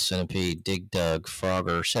Rivals, Centipede, Dig Dug,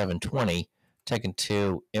 Frogger, 720, Tekken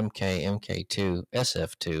 2, MK, MK2,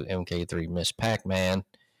 SF2, MK3, Miss Pac-Man,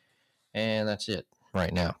 and that's it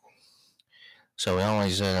right now. So we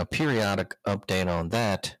always a periodic update on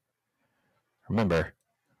that. Remember,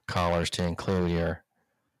 callers, to include your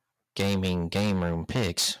gaming game room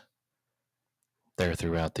picks there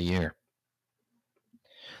throughout the year.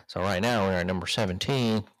 So right now we're at number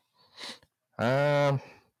 17. I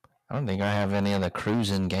don't think I have any of the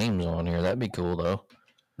Cruis'n games on here. That'd be cool though.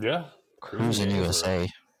 Yeah, Cruis'n USA.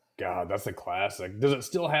 God, that's a classic. Does it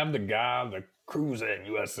still have the guy, the Cruis'n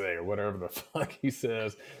USA or whatever the fuck he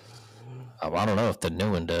says? I don't know if the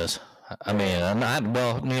new one does. I mean,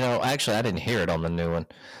 actually, I didn't hear it on the new one,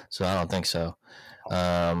 so I don't think so.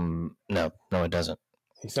 No, it doesn't.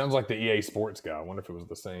 He sounds like the EA Sports guy. I wonder if it was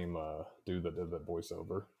the same dude that did that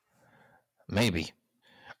voiceover. Maybe.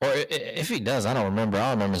 Or if he does, I don't remember. All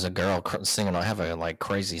I remember is a girl singing. I have a like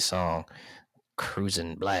crazy song,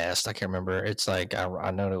 Cruis'n Blast. I can't remember. It's like I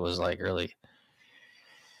know it was like really,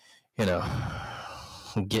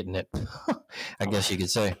 getting it. I guess you could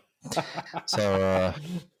say. So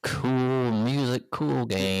cool music, cool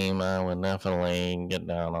game. I would definitely get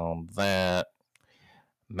down on that.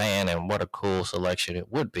 Man, and what a cool selection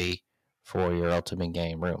it would be for your ultimate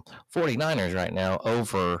game room. 49ers right now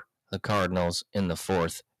over the Cardinals in the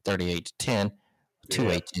fourth, 38-10,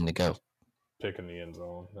 2:18 to go. Picking the end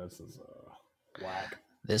zone. This is whack.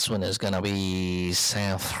 This one is going to be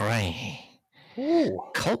San Fran. Ooh.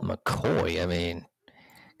 Colt McCoy, I mean,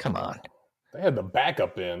 come on. They had the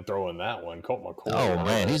backup in throwing that one, Colt McCoy. Oh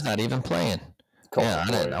man, he's not even playing. Colt Yeah,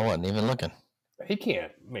 McCoy. I wasn't even looking. He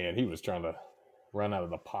can't. Man, he was trying to run out of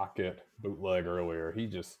the pocket bootleg earlier.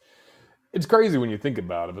 It's crazy when you think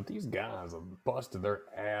about it, but these guys have busted their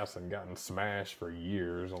ass and gotten smashed for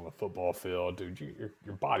years on the football field. Dude,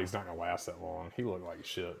 your body's not going to last that long. He looked like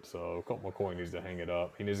shit. So Colt McCoy needs to hang it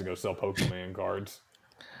up. He needs to go sell Pokemon cards.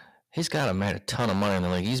 He's got to made a ton of money in the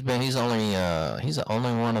league. He's the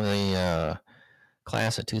only one of the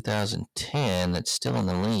class of 2010 that's still in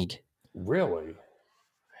the league. Really?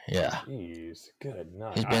 Yeah. Jeez, good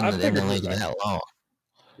night. He's been in the league that long.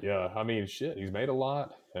 Yeah, I mean, shit, he's made a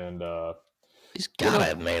lot, and he's got to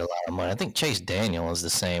have made a lot of money. I think Chase Daniel is the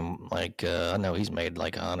same. Like, I know he's made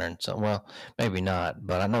like 100 and so. Well, maybe not,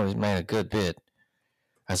 but I know he's made a good bit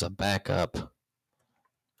as a backup.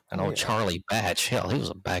 I know Charlie Batch. Hell, he was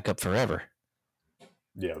a backup forever.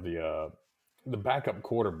 Yeah, the backup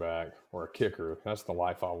quarterback or a kicker. That's the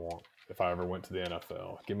life I want if I ever went to the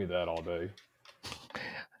NFL. Give me that all day.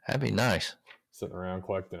 That'd be nice. Sitting around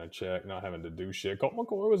collecting a check, not having to do shit. Colt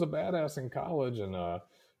McCoy was a badass in college, and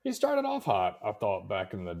he started off hot, I thought,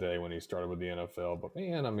 back in the day when he started with the NFL. But,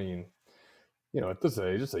 man, I mean, at this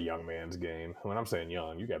age, it's a young man's game. When I'm saying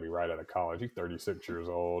young, you got to be right out of college. He's 36 years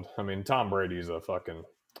old. I mean, Tom Brady's a fucking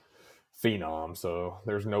phenom, so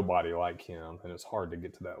there's nobody like him, and it's hard to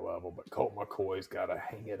get to that level. But Colt McCoy's got to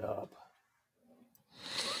hang it up.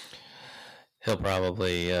 He'll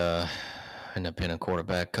probably end up being a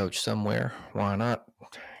quarterback coach somewhere. Why not?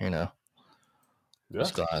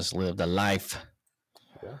 These guys live the life.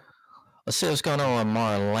 Yeah. Let's see what's going on with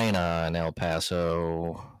Marlena in El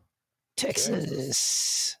Paso,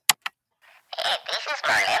 Texas. Hey, this is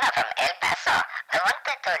Marlena from El Paso. I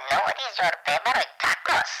wanted to know what is your favorite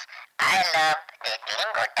tacos. I love the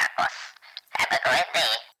Lingo tacos. Have a great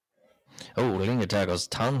day. Oh, Lingo tacos,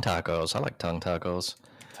 tongue tacos. I like tongue tacos.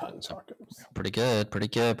 Tongue tacos. Pretty good, pretty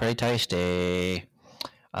tasty.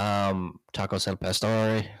 Tacos al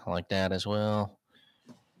pastor, I like that as well.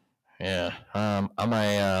 Yeah, I'm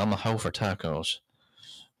a hoe for tacos.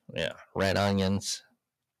 Yeah, red onions,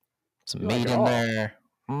 some meat in there.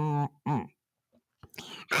 I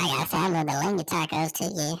got some of the Lingo tacos to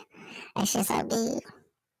you. It's just so good.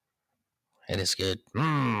 It is good.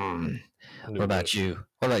 What about you?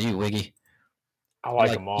 What about you, Wiggy? I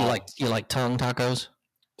like them all. You like tongue tacos?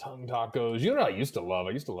 Tongue tacos. You know what I used to love? I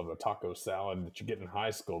used to love the taco salad that you get in high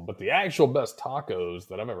school. But the actual best tacos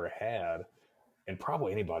that I've ever had, and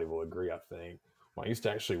probably anybody will agree, I think, when I used to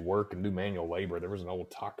actually work and do manual labor, there was an old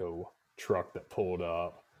taco truck that pulled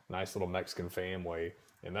up. Nice little Mexican family.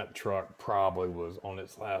 And that truck probably was on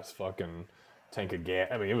its last fucking tank of gas.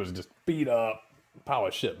 I mean, it was just beat up. Pile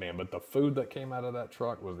of shit, man. But the food that came out of that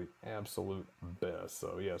truck was the absolute best.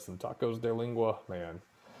 So, yeah, some tacos de lengua, man.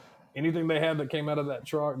 Anything they had that came out of that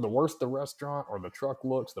truck, the worse the restaurant or the truck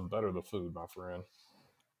looks, the better the food, my friend.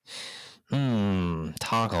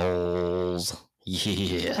 Tacos.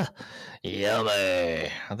 Yeah. Yummy.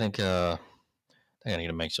 I think I need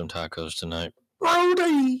to make some tacos tonight.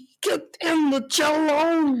 Brody, get in the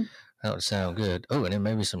jello. That would sound good. Oh, and then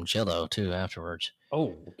maybe some jello, too, afterwards.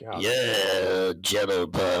 Oh, God. Yeah, jello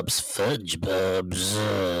bubs, fudge bubs.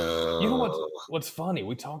 You know what's funny?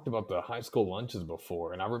 We talked about the high school lunches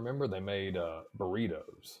before, and I remember they made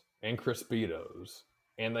burritos and Crispitos,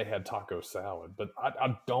 and they had taco salad. But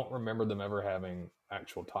I don't remember them ever having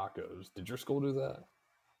actual tacos. Did your school do that?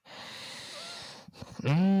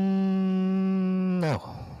 No.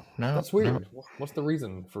 That's weird. No. What's the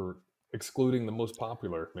reason for excluding the most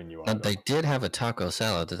popular menu item? They did have a taco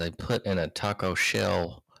salad that they put in a taco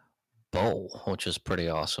shell bowl, which is pretty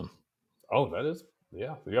awesome. Oh, that is?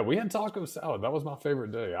 Yeah. We had taco salad. That was my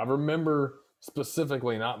favorite day. I remember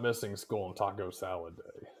specifically not missing school on taco salad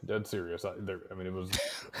day. Dead serious. I mean, it was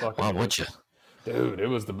fucking. Why would you? Dude, it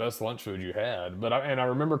was the best lunch food you had. But I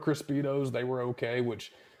remember Crispitos. They were okay,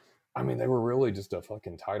 which, I mean, they were really just a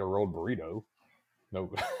fucking tighter rolled burrito. No,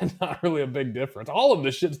 not really a big difference. All of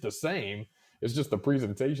the shit's the same. It's just the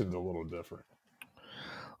presentation's a little different.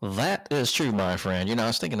 That is true, my friend. I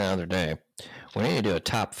was thinking the other day, we need to do a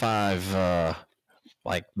top 5,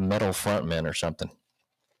 like metal frontmen or something.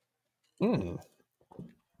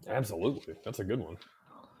 Absolutely. That's a good one.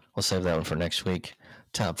 We'll save that one for next week.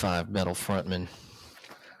 Top 5 metal frontmen.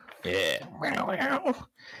 Yeah.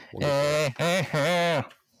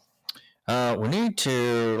 We need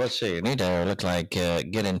to, let's see, we need to look like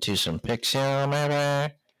get into some picks here,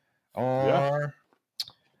 maybe. Or,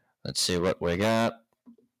 let's see what we got.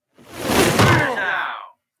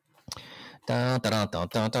 I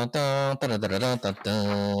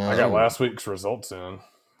got last week's results in.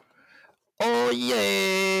 Oh, Yo,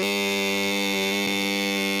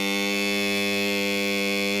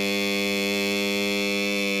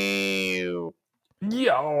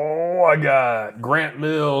 I got Grant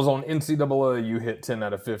Mills on NCAA. You hit 10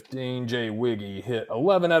 out of 15. Jay Wiggy hit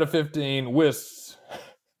 11 out of 15. Wisps.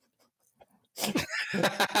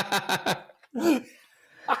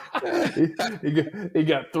 he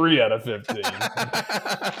got 3 out of 15.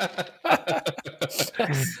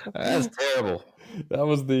 That's terrible. That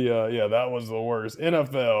was that was the worst.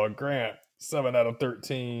 NFL, Grant, 7 out of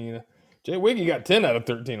 13. Jay Wiggy got 10 out of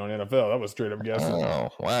 13 on NFL. That was straight up guessing. Oh,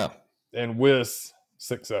 wow. And Wiss,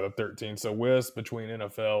 6 out of 13. So Wiss between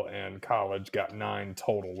NFL and college got 9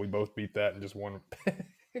 total. We both beat that in just one round.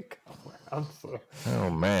 So. Oh,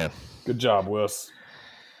 man. Good job, Wiss.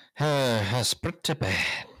 That's pretty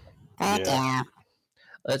bad. Fuck yeah.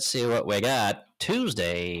 Let's see what we got.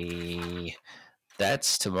 Tuesday.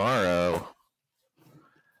 That's tomorrow.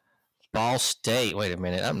 Ball State. Wait a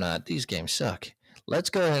minute. I'm not. These games suck. Let's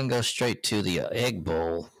go ahead and go straight to the Egg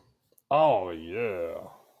Bowl. Oh, yeah.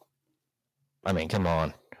 I mean, come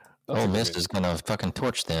on. Ole Miss is going to fucking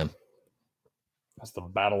torch them. That's the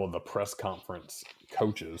battle of the press conference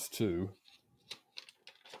coaches, too.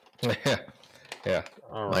 Yeah.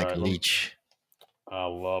 All Mike right. Leach. I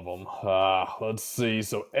love them. Let's see.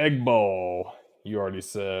 So, Egg Bowl. You already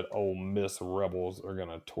said Ole Miss Rebels are going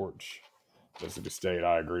to torch Mississippi State.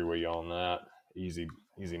 I agree with you on that. Easy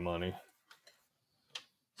money.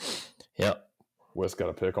 Yep. Wiss got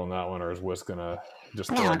a pick on that one, or is Wiss going to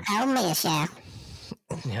just No, Ole Miss, yeah.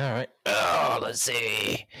 Yeah, all right. Oh, let's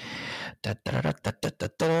see.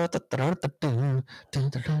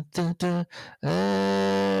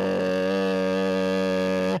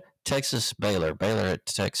 Texas, Baylor. Baylor at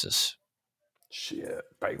Texas. Shit,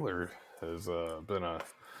 Baylor has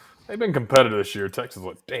they've been competitive this year. Texas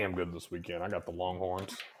looked damn good this weekend. I got the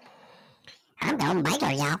Longhorns. I'm going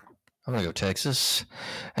Baylor, y'all. I'm gonna go Texas.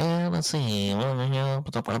 And let's see. Ooh,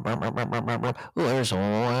 Arizona.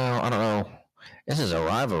 Well, I don't know. This is a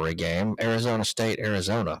rivalry game. Arizona State,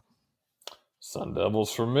 Arizona. Sun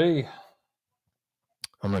Devils for me.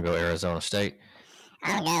 I'm gonna go Arizona State.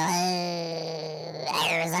 I'll go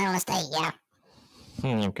Arizona State, yeah.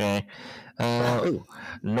 Okay.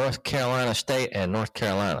 North Carolina State and North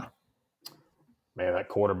Carolina. Man, that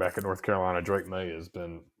quarterback at North Carolina, Drake May, has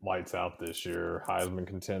been lights out this year. Heisman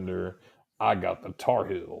contender. I got the Tar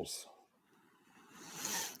Heels.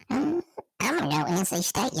 I'm going to go NC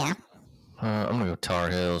State, yeah. I'm gonna go Tar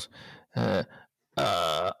Heels.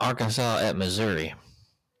 Arkansas at Missouri.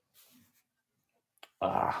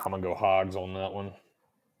 I'm gonna go Hogs on that one.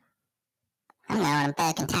 I'm going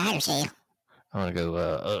fucking Tigers here. I'm gonna go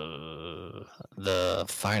the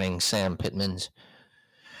Fighting Sam Pittmans.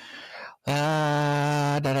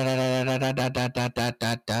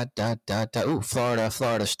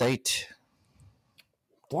 Florida State.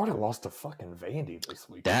 Florida lost to fucking Vandy this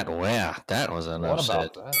week. That was an What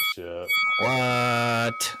upset. about that shit?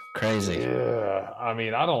 What? Crazy. Yeah, I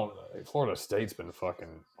mean, Florida State's been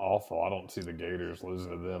fucking awful. I don't see the Gators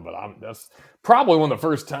losing to them, but that's probably one of the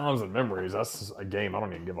first times in memories. That's a game I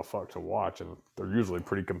don't even give a fuck to watch, and they're usually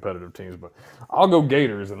pretty competitive teams. But I'll go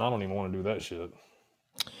Gators, and I don't even want to do that shit.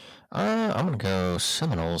 I'm gonna go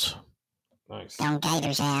Seminoles. Nice. Go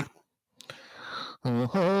Gators, yeah.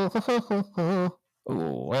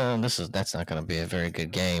 Oh, well, that's not going to be a very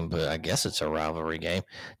good game, but I guess it's a rivalry game.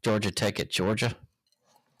 Georgia Tech at Georgia.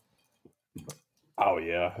 Oh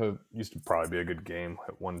yeah, it used to probably be a good game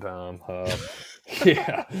at one time.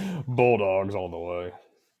 Yeah, Bulldogs all the way.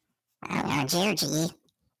 I'm going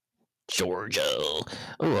Georgia.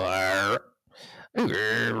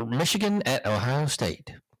 Michigan at Ohio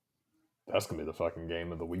State. That's going to be the fucking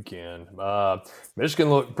game of the weekend.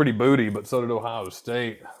 Michigan looked pretty booty, but so did Ohio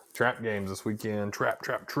State. Trap games this weekend.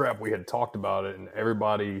 Trap. We had talked about it, and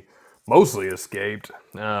everybody mostly escaped.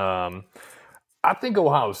 I think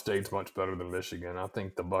Ohio State's much better than Michigan. I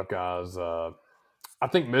think the Buckeyes I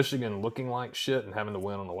think Michigan looking like shit and having to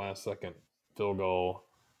win on the last second field goal.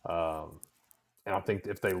 And I think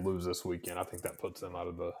if they lose this weekend, I think that puts them out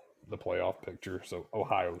of the playoff picture. So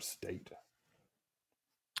Ohio State.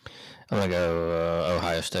 I'm going to go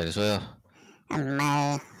Ohio State as well.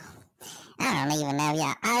 I don't even know,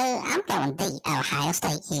 yeah. I'm going the Ohio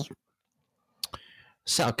State here.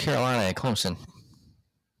 South Carolina at Clemson.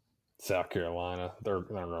 South Carolina. They're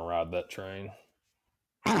going to ride that train.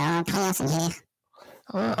 I'm Clemson here.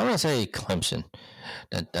 I'm going to say Clemson.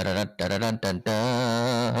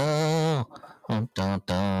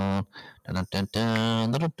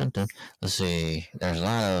 Let's see. There's a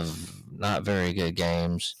lot of not very good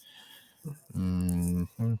games. A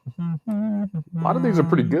lot of these are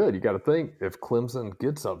pretty good. You got to think if Clemson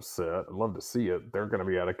gets upset, I'd love to see it. They're going to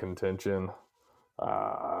be out of contention.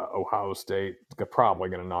 Ohio State probably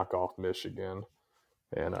going to knock off Michigan.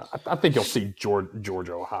 And I think you'll see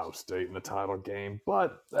Georgia, Ohio State in the title game,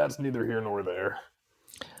 but that's neither here nor there.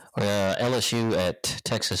 LSU at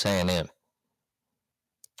Texas A&M.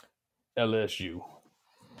 LSU.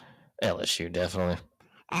 LSU, definitely.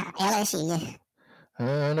 LSU. You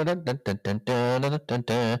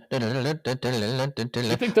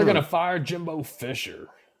think they're going to fire Jimbo Fisher?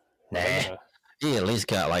 Nah. He at least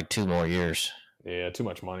got like 2 more years. Yeah, too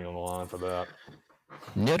much money on the line for that.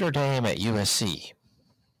 Notre Dame at USC.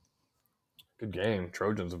 Good game.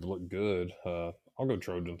 Trojans have looked good. I'll go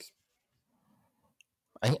Trojans.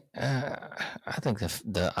 I think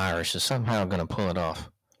the Irish is somehow going to pull it off.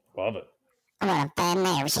 Love it. I'm going to ban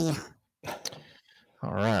LSU.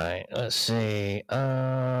 All right, let's see.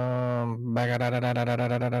 I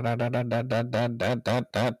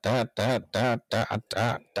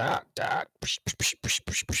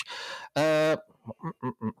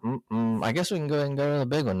guess we can go ahead and go to the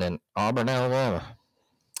big one then. Auburn, Alabama.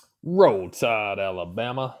 Roll Tide,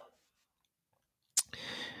 Alabama.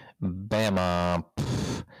 Bama.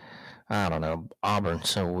 I don't know. Auburn's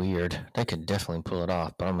so weird. They could definitely pull it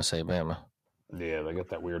off, but I'm going to say Bama. Yeah, they got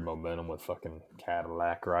that weird momentum with fucking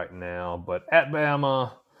Cadillac right now. But at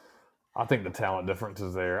Bama, I think the talent difference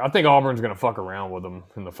is there. I think Auburn's going to fuck around with them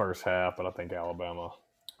in the first half, but I think Alabama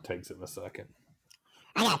takes it in the second.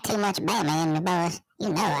 I got too much Bama in me, boys.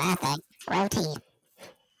 You know I think. Roll Tide.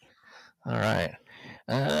 All right.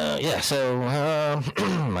 So I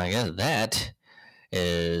guess that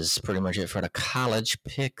is pretty much it for the college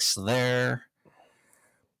picks there.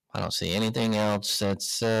 I don't see anything else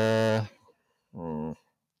that's... you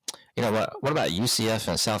know what? What about UCF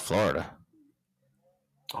and South Florida?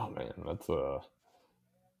 Oh man, that's you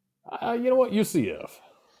know what? UCF.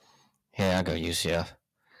 Yeah, I'll go UCF.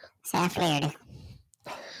 South Florida.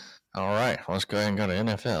 All right, let's go ahead and go to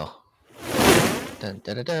NFL. Dun,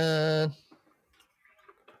 dun, dun, dun.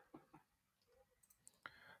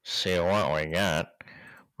 See what we got.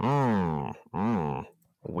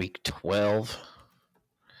 Week 12.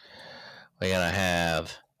 We're gonna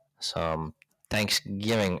have some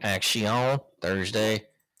Thanksgiving action Thursday.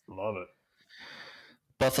 Love it.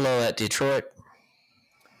 Buffalo at Detroit.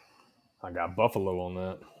 I got Buffalo on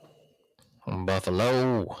that.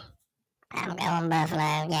 Buffalo. I'm going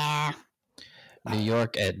Buffalo, yeah. New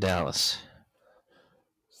York at Dallas.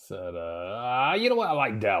 Said, you know what? I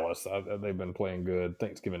like Dallas. They've been playing good.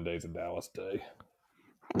 Thanksgiving Day's a Dallas Day.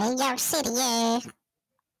 New York City, yeah.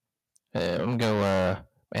 I'm gonna go.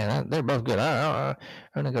 Man, they're both good. I'm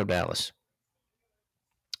gonna go Dallas.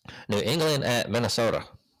 New England at Minnesota.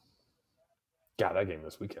 God, that game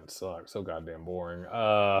this weekend sucked. So goddamn boring.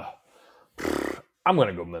 I'm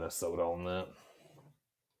gonna go Minnesota on that.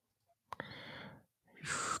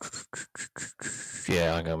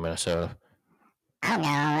 Yeah, I'll go Minnesota. I'll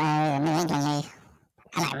go New England, yeah.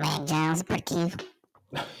 I like Mac Jones. Pretty cute.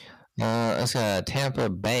 Let's go Tampa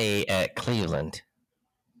Bay at Cleveland.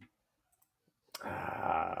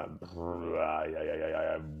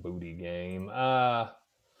 Booty game. I'll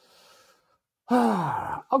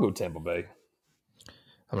go Tampa Bay.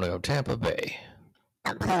 I'm gonna go Tampa Bay.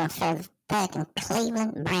 I'm pulling for the fucking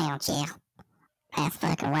Cleveland Browns, yeah. That's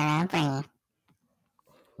fucking where I'm from.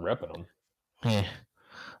 Repping them. Yeah,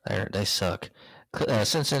 they suck.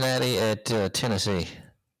 Cincinnati at Tennessee.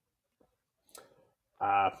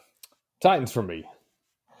 Titans for me.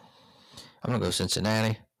 I'm gonna go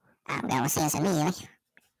Cincinnati. I'm going Cincinnati.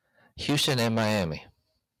 Houston and Miami.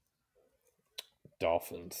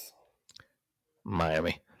 Dolphins.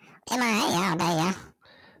 Miami. MIA all day, yeah.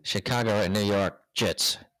 Chicago at New York.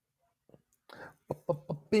 Jets.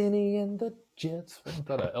 Benny and the Jets. Wasn't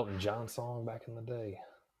that an Elton John song back in the day?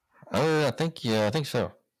 Oh, I think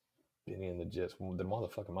so. Benny and the Jets. Then why the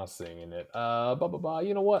fuck am I singing it?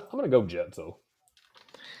 You know what? I'm gonna go Jets though.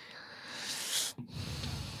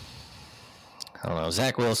 I don't know.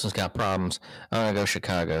 Zach Wilson's got problems. I'm gonna go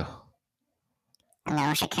Chicago.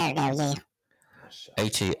 No, Chicago, yeah.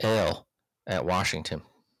 ATL at Washington.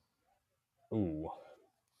 Ooh,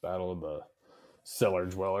 Battle of the Cellar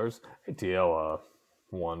Dwellers. ATL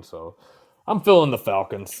won, so I'm feeling the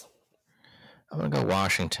Falcons. I'm gonna go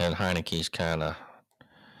Washington. Heineke's kind of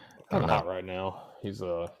hot right now. He's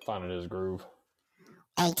finding his groove.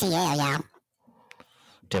 ATL, yeah.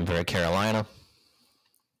 Denver at Carolina.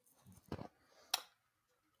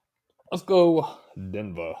 Let's go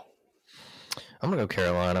Denver. I'm gonna go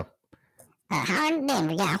Carolina.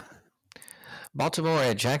 Denver, yeah. Baltimore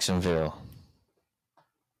at Jacksonville.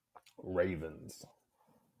 Ravens.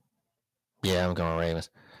 Yeah, I'm going Ravens.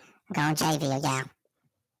 I'm going JV, yeah.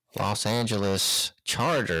 Los Angeles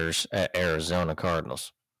Chargers at Arizona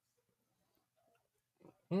Cardinals.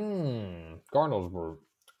 Cardinals were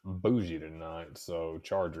bougie tonight, so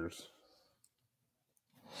Chargers.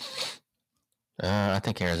 I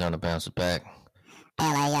think Arizona bounces back.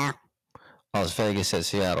 LA, yeah. Las Vegas at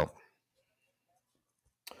Seattle.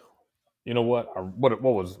 You know what? What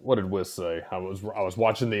did Wiz say? I was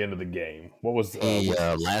watching the end of the game. What was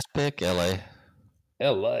The last pick, LA.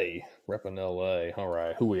 L.A. repping L.A. All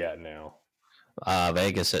right, who we at now?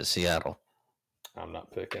 Vegas at Seattle. I'm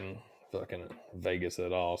not picking fucking Vegas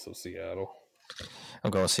at all, so Seattle. I'm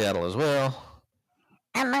going Seattle as well.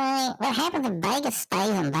 I mean, what happens if Vegas stays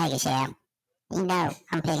in Vegas, yeah? You know,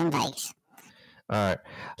 I'm picking Vegas. All right.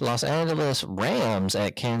 Los Angeles Rams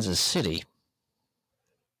at Kansas City.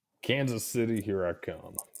 Kansas City, here I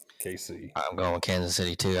come. KC. I'm going with Kansas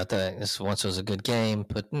City too. I thought this once was a good game,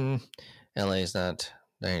 but LA's not.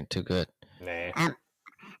 They ain't too good. Nah.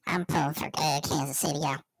 I'm pulling for Kansas City,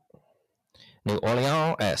 yeah. New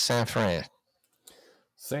Orleans at San Fran.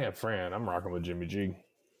 San Fran, I'm rocking with Jimmy G.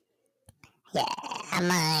 Yeah, I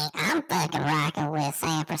mean, I'm fucking rocking with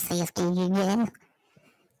San Francisco, you get it?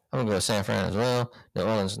 I'm going to go with San Fran as well. New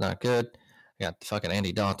Orleans is not good. I got fucking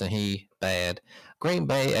Andy Dalton. He bad. Green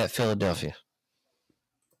Bay at Philadelphia.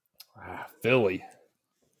 Philly.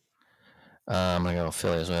 I'm going to go with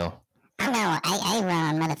Philly as well. I'm going AA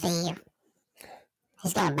run motherfucker.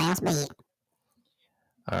 He's going to bounce big.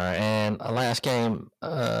 All right, and last game,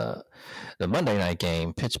 the Monday night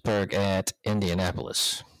game, Pittsburgh at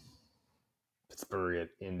Indianapolis. Pittsburgh at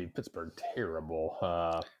Indy. Pittsburgh terrible.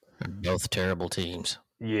 Both terrible teams.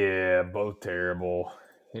 Yeah, both terrible.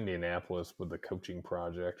 Indianapolis with the coaching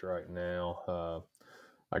project right now.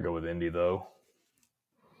 I go with Indy though.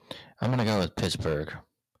 I'm going to go with Pittsburgh.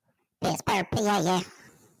 Pittsburgh, PA, yeah.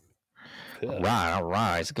 All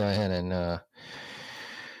right. Let's go ahead and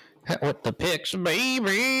with the picks,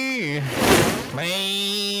 baby.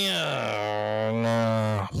 Man.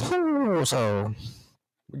 So,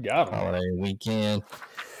 We got them. holiday weekend.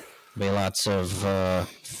 Be lots of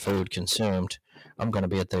food consumed. I'm going to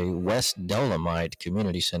be at the West Dolomite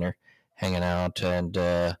Community Center hanging out and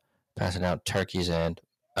passing out turkeys and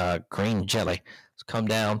green jelly. So come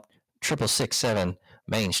down, 6667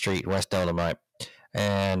 Main Street, West Dolomite.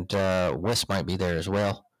 And Wes might be there as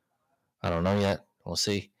well. I don't know yet. We'll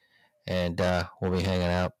see. And we'll be hanging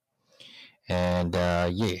out. And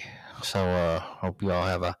yeah, so hope you all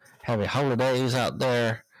have a happy holidays out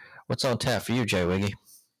there. What's on tap for you, Jay Wiggy?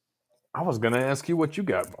 I was going to ask you what you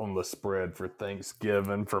got on the spread for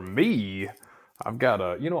Thanksgiving. For me, I've got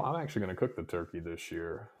I'm actually going to cook the turkey this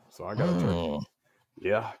year. So I got a turkey.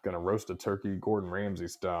 Yeah, going to roast a turkey Gordon Ramsay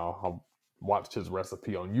style. I watched his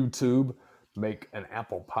recipe on YouTube. Make an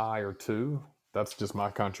apple pie or two. That's just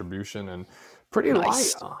my contribution. And pretty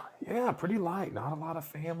light. Yeah, pretty light. Not a lot of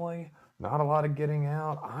family. Not a lot of getting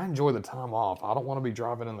out. I enjoy the time off. I don't want to be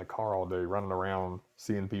driving in the car all day, running around,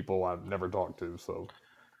 seeing people I've never talked to. So,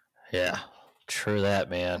 yeah, true that,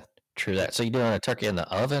 man. True that. So you doing a turkey in the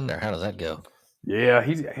oven, or how does that go? yeah,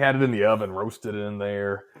 he had it in the oven, roasted it in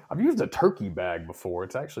there. I've used a turkey bag before.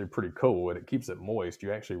 It's actually pretty cool, and it keeps it moist.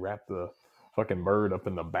 You actually wrap the fucking bird up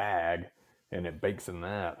in the bag, and it bakes in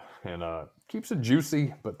that, and keeps it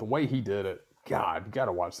juicy. But the way he did it, God, you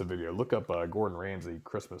gotta watch the video. Look up Gordon Ramsay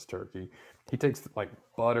Christmas turkey. He takes like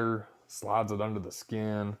butter, slides it under the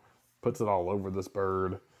skin, puts it all over this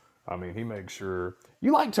bird. I mean, he makes sure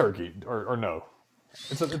you like turkey or no.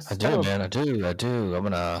 I do, man. I do. I'm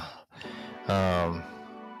gonna.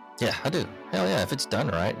 Yeah, I do. Hell yeah, if it's done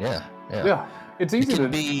right, yeah. Yeah, it's easy it can to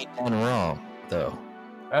be done wrong though.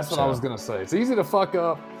 That's what I was gonna say. It's easy to fuck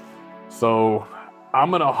up. So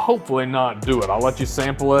I'm gonna hopefully not do it. I'll let you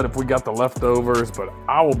sample it if we got the leftovers, but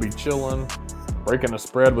I will be chilling, breaking a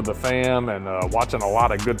spread with the fam, and watching a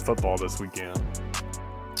lot of good football this weekend.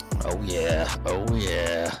 Oh yeah,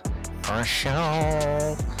 for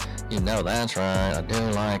sure. You know that's right. I do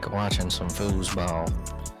like watching some foosball.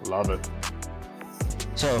 Love it.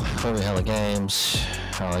 So, movie hella games.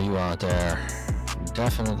 All you out there,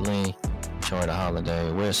 definitely enjoy the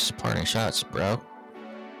holiday. With parting shots, bro.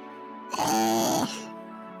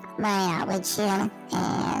 Man, we chillin',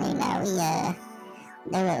 and we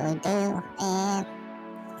do what we do, and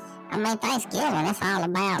I mean Thanksgiving, it's all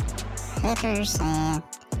about hookers and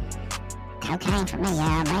cocaine for me,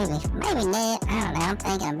 y'all. Maybe not. I don't know. I'm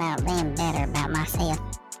thinking about being better about myself.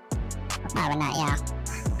 But probably not, y'all.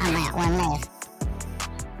 I'm at one left.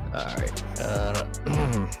 Alright.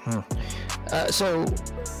 So,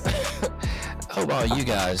 hope all you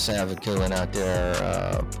guys have a good one out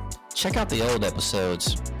there. check out the old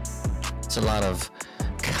episodes. It's a lot of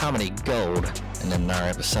comedy gold in our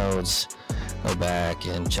episodes. Go back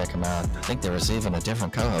and check them out. I think there was even a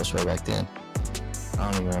different co-host way back then.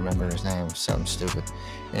 I don't even remember his name. Something stupid.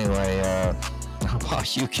 Anyway, how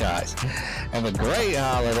about you guys? Have a great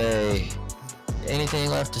holiday. Anything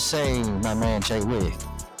left to say, my man Jay Wick?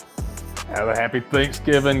 Have a happy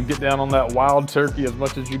Thanksgiving. Get down on that wild turkey as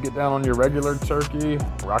much as you get down on your regular turkey.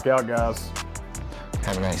 Rock out, guys.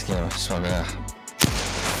 Have a Thanksgiving. Swim it out.